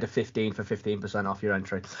SEXYSTRIDER15 for 15% off your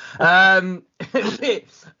entry. I'll do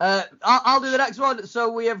the next one.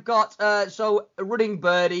 So we have got Running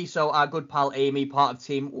Birdie. So our good pal Amy, part of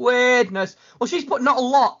Team Weirdness. Well, she's put not a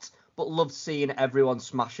lot, but loved seeing everyone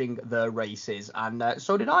smashing the races, and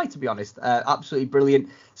so did I, to be honest. Absolutely brilliant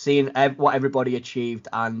seeing what everybody achieved,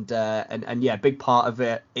 and yeah, big part of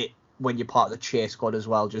it when you're part of the cheer squad as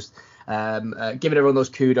well. Just giving everyone those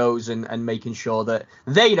kudos and making sure that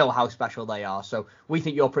they know how special they are. So we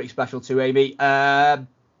think you're pretty special too, Amy. Where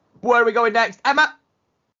are we going next? Emma?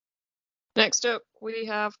 Next up, we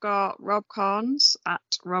have got Rob Carnes at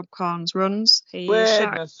Rob Carnes Runs.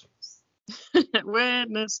 Weirdness.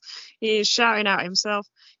 Weirdness. He is shouting out himself.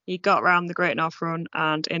 He got round the Great North Run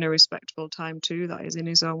and in a respectable time too. That is in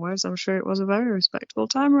his own words. I'm sure it was a very respectable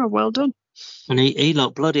time, Rob. Well done. And he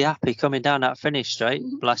looked bloody happy coming down that finish straight.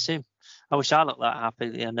 Bless him. I wish I looked that happy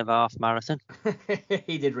at the end of a half marathon.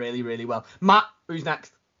 He did really, really well. Matt, who's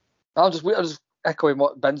next? I'll just echoing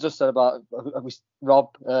what Ben's just said about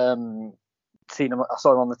Rob. Seen him, I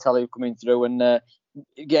saw him on the telly coming through and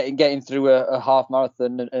getting through a half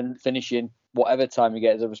marathon and finishing whatever time you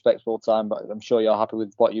get is a respectable time. But I'm sure you're happy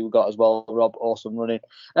with what you got as well, Rob. Awesome running.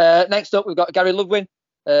 Next up, we've got Gary Ludwin.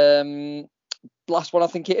 Last one, I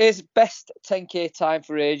think it is. Best 10K time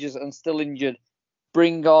for ages and still injured.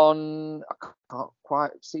 Bring on, I can't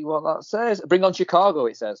quite see what that says. Bring on Chicago,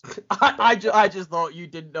 it says. I just thought you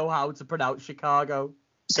didn't know how to pronounce Chicago.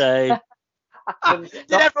 So did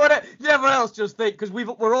everyone else just think, because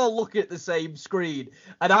we're all looking at the same screen,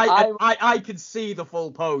 and I can see the full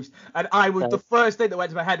post, and the first thing that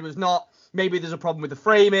went to my head was not maybe there's a problem with the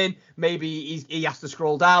framing, maybe he has to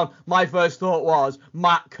scroll down. My first thought was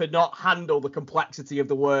Matt could not handle the complexity of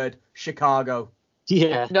the word Chicago.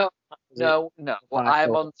 Yeah. No. Well,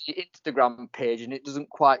 I'm on the Instagram page and it doesn't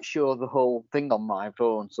quite show the whole thing on my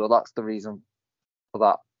phone, so that's the reason for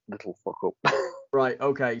that little fuck up. Right,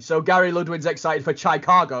 okay. So Gary Ludwin's excited for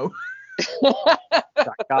Chicago.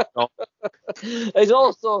 It's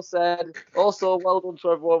also said, also well done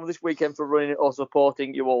to everyone this weekend for running it or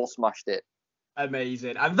supporting. You all smashed it.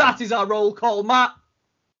 Amazing. And that is our roll call, Matt.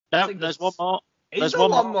 No, there's one more. Is there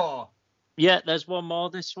one more? Yeah, there's one more.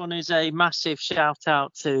 This one is a massive shout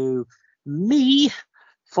out to me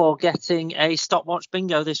for getting a stopwatch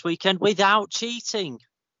bingo this weekend without cheating.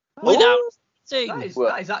 Without cheating.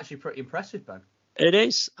 That is actually pretty impressive, Ben. It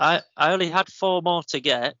is. I only had 4 more to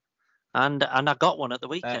get, and I got one at the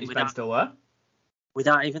weekend. Is Ben still there?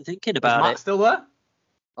 Without even thinking about Is Matt still there?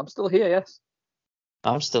 I'm still here, yes.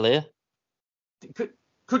 I'm still here.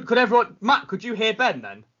 Could everyone... Matt, could you hear Ben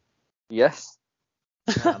then? Yes.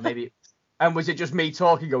 Maybe... And was it just me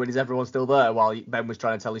talking going, is everyone still there while Ben was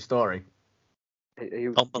trying to tell his story?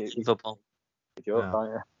 Unbelievable.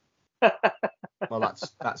 Well,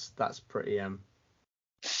 that's pretty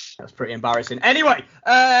embarrassing. Anyway,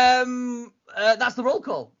 that's the roll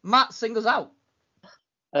call. Matt, sing us out.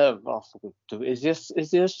 Is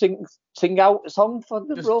there a sing out song for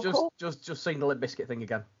the roll call? Just sing the Limp Bizkit thing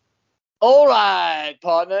again. All right,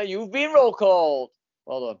 partner, you've been roll called.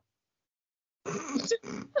 Well done.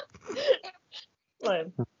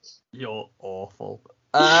 You're awful.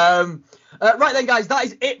 Right then, guys, that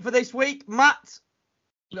is it for this week. Matt,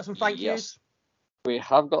 you got some thank yous? Yes, we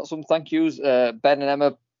have got some thank yous. Ben and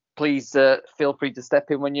Emma, please feel free to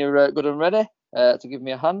step in when you're good and ready to give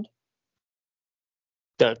me a hand.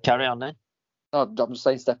 Carry on then. No, I'm just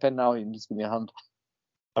saying step in now. You can just give me a hand.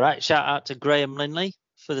 All right, shout out to Graham Linley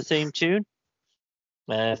for the theme tune.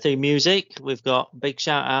 Theme music, we've got big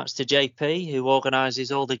shout outs to JP who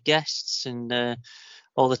organises all the guests and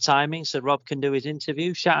all the timing so Rob can do his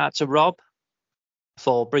interview. Shout out to Rob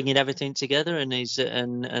for bringing everything together and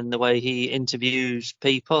the way he interviews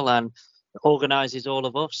people and organises all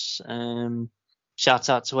of us. Shout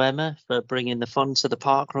out to Emma for bringing the fun to the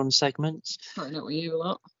parkrun segment. Putting up with you a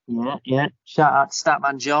lot. Yeah. Shout out to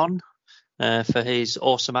Statman John for his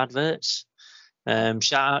awesome adverts.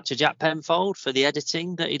 Shout out to Jack Penfold for the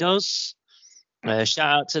editing that he does. Shout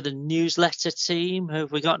out to the newsletter team. Who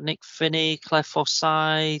have we got? Nick Finney, Clef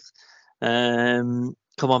Forsyth, come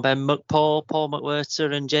on Ben McPaul, Paul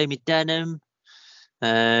McWhirter and Jamie Denham.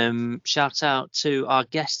 Shout out to our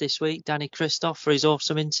guest this week, Danny Christoph, for his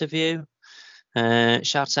awesome interview.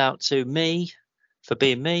 Shout out to me for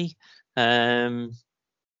being me. And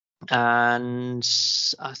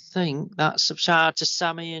I think that's a shout out to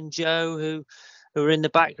Sammy and Joe who are in the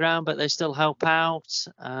background, but they still help out.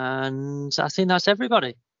 And I think that's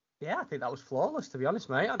everybody. Yeah, I think that was flawless, to be honest,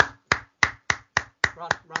 mate. Round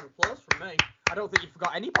of applause from me. I don't think you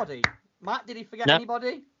forgot anybody. Matt, did he forget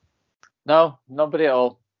anybody? No, nobody at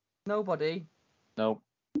all. Nobody? No.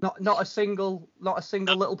 Not a single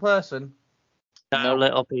little person? No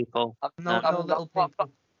little people. No little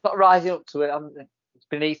people. Not rising up to it. It's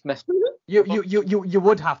beneath me. You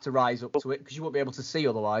would have to rise up to it because you wouldn't be able to see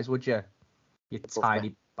otherwise, would you? You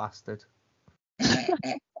tiny bastard.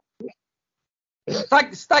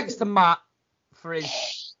 Thanks to Matt for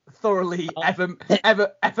his thoroughly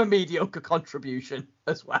ever mediocre contribution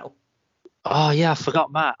as well. Oh yeah, I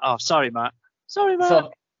forgot Matt. Oh, sorry Matt.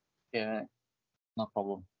 Yeah, no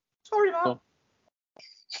problem. Sorry Matt.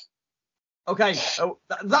 Okay,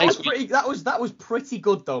 that was pretty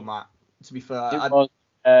good though, Matt. To be fair,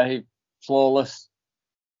 flawless.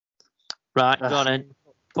 Right, go on in.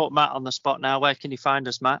 Put Matt on the spot now. Where can you find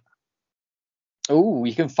us, Matt? Oh,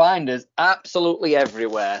 you can find us absolutely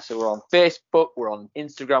everywhere. So we're on Facebook, we're on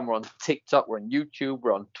Instagram, we're on TikTok, we're on YouTube,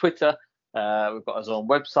 we're on Twitter. We've got our own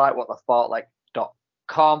website,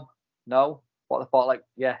 whatthefartlike.com. No? What the Fartlek?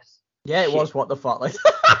 Yes. Yeah, it was What the Fartlek.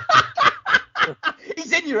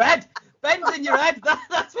 He's in your head. Ben's in your head.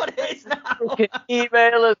 That's what it is now. You can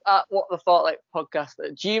email us at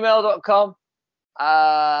whatthefartlekpodcast@gmail.com.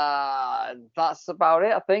 That's about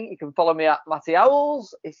it, I think. You can follow me at Matty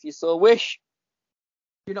Owls if you so wish.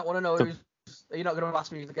 You don't want to know are you not going to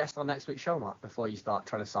ask me who's the guest on next week's show, Matt, before you start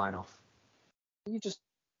trying to sign off?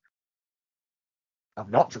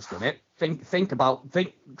 I've not just done it.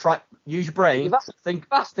 Try, use your brain. Think.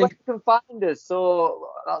 Where you can find us, so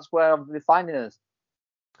that's where I'm finding us.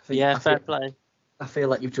 Fair play. I feel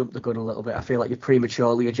like you've jumped the gun a little bit. I feel like you've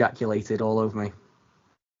prematurely ejaculated all over me.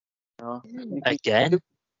 No. Again?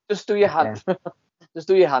 Just do your hand. Just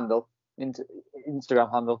do your handle.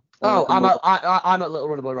 Instagram handle. Oh, I'm at Little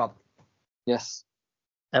Runner Boy Rob. Yes.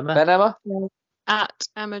 Emma? Ben Emma? At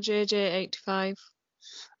EmmaJJ85.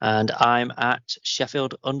 And I'm at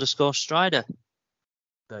Sheffield_Strider.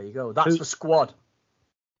 There you go. That's the squad.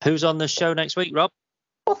 Who's on the show next week, Rob?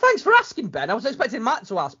 Well, thanks for asking, Ben. I was expecting Matt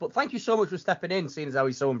to ask, but thank you so much for stepping in, seeing as how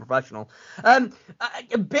he's so unprofessional. A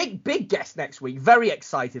big guest next week. Very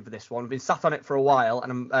excited for this one. We've been sat on it for a while,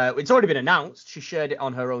 and it's already been announced. She shared it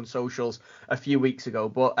on her own socials a few weeks ago.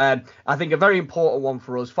 But I think a very important one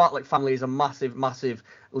for us. Fartlek family is a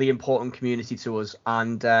massively important community to us,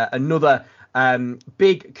 and another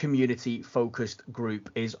big community-focused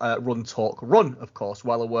group is Run Talk Run, of course.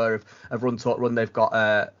 Well aware of Run Talk Run. They've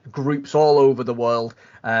got groups all over the world,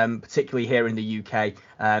 particularly here in the UK.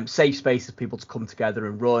 Safe spaces for people to come together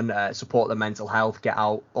and run, support their mental health, get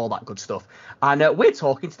out, all that good stuff. And we're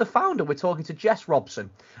talking to the founder. We're talking to Jess Robson.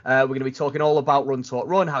 We're going to be talking all about Run Talk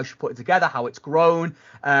Run, how she put it together, how it's grown,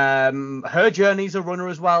 her journey as a runner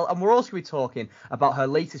as well. And we're also going to be talking about her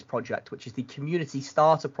latest project, which is the Community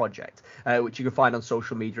Starter Project, which you can find on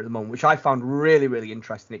social media at the moment, which I found really, really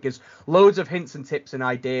interesting. It gives loads of hints and tips and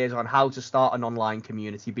ideas on how to start an online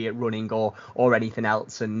community, be it running or anything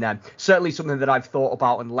else. And certainly something that I've thought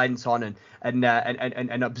about and lent on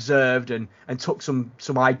and observed and took some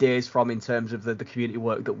ideas from in terms of the community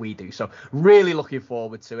work that we do. So really looking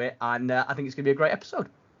forward to it, and I think it's going to be a great episode.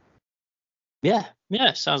 Yeah,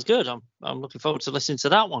 sounds good. I'm looking forward to listening to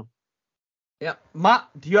that one. Yeah, Matt,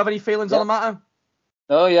 do you have any feelings on the matter?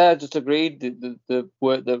 Oh yeah, just agreed. The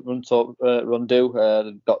work that Run Talk Run do,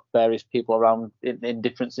 they've got various people around in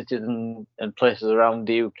different cities and places around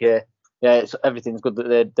the UK. Yeah, everything's good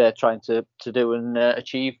that they're trying to do and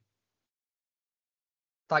achieve.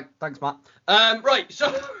 Thanks, Matt. Right,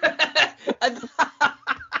 so and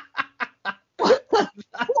what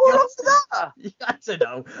was that? I don't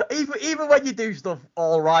know. Even when you do stuff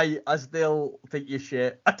all right, I still think you're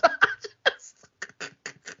shit.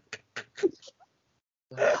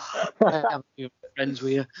 I'm friends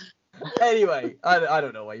with you. Anyway, I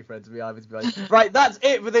don't know why you're friends with me either, to be honest. Right, that's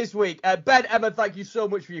it for this week. Ben, Emma, thank you so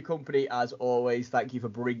much for your company, as always. Thank you for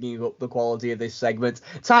bringing up the quality of this segment.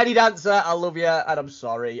 Tiny Dancer, I love you, and I'm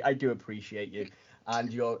sorry. I do appreciate you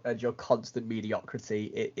and your constant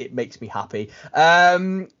mediocrity. It makes me happy.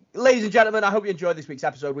 Ladies and gentlemen, I hope you enjoyed this week's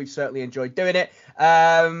episode. We've certainly enjoyed doing it.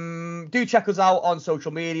 Do check us out on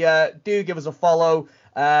social media. Do give us a follow.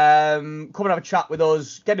 Come and have a chat with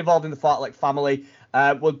us. Get involved in the Fartlek family.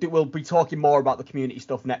 We'll be talking more about the community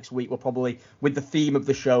stuff next week. We'll probably, with the theme of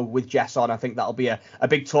the show with Jess on, I think that'll be a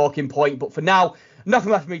big talking point. But for now,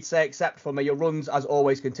 nothing left for me to say except for may your runs, as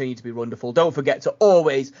always, continue to be wonderful. Don't forget to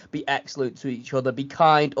always be excellent to each other. Be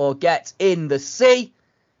kind or get in the sea.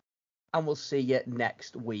 And we'll see you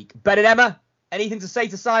next week. Ben and Emma, anything to say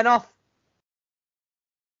to sign off?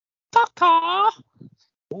 Caca.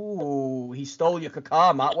 Ooh, he stole your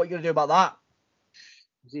caca, Matt. What are you going to do about that?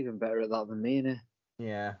 He's even better at that than me, isn't he?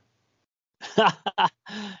 Yeah.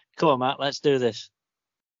 Come on, Matt, let's do this.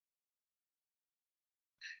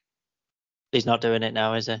 He's not doing it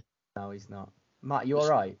now, is he? No, he's not. Matt, you all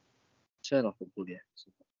right? Turn off the bloody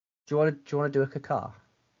accent. Do you want to do a caca?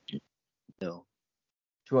 No.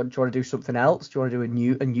 Do you want to do something else? Do you want to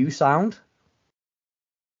do a new sound?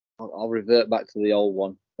 I'll revert back to the old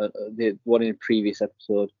one, the one in the previous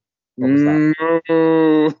episode. What was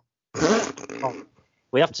that?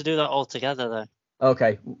 We have to do that all together, though.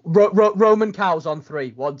 Okay. Roman cows on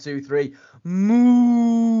 3. 1, 2, 3.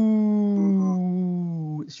 Moo.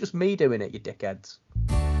 It's just me doing it, you dickheads.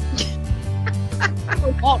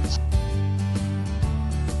 What?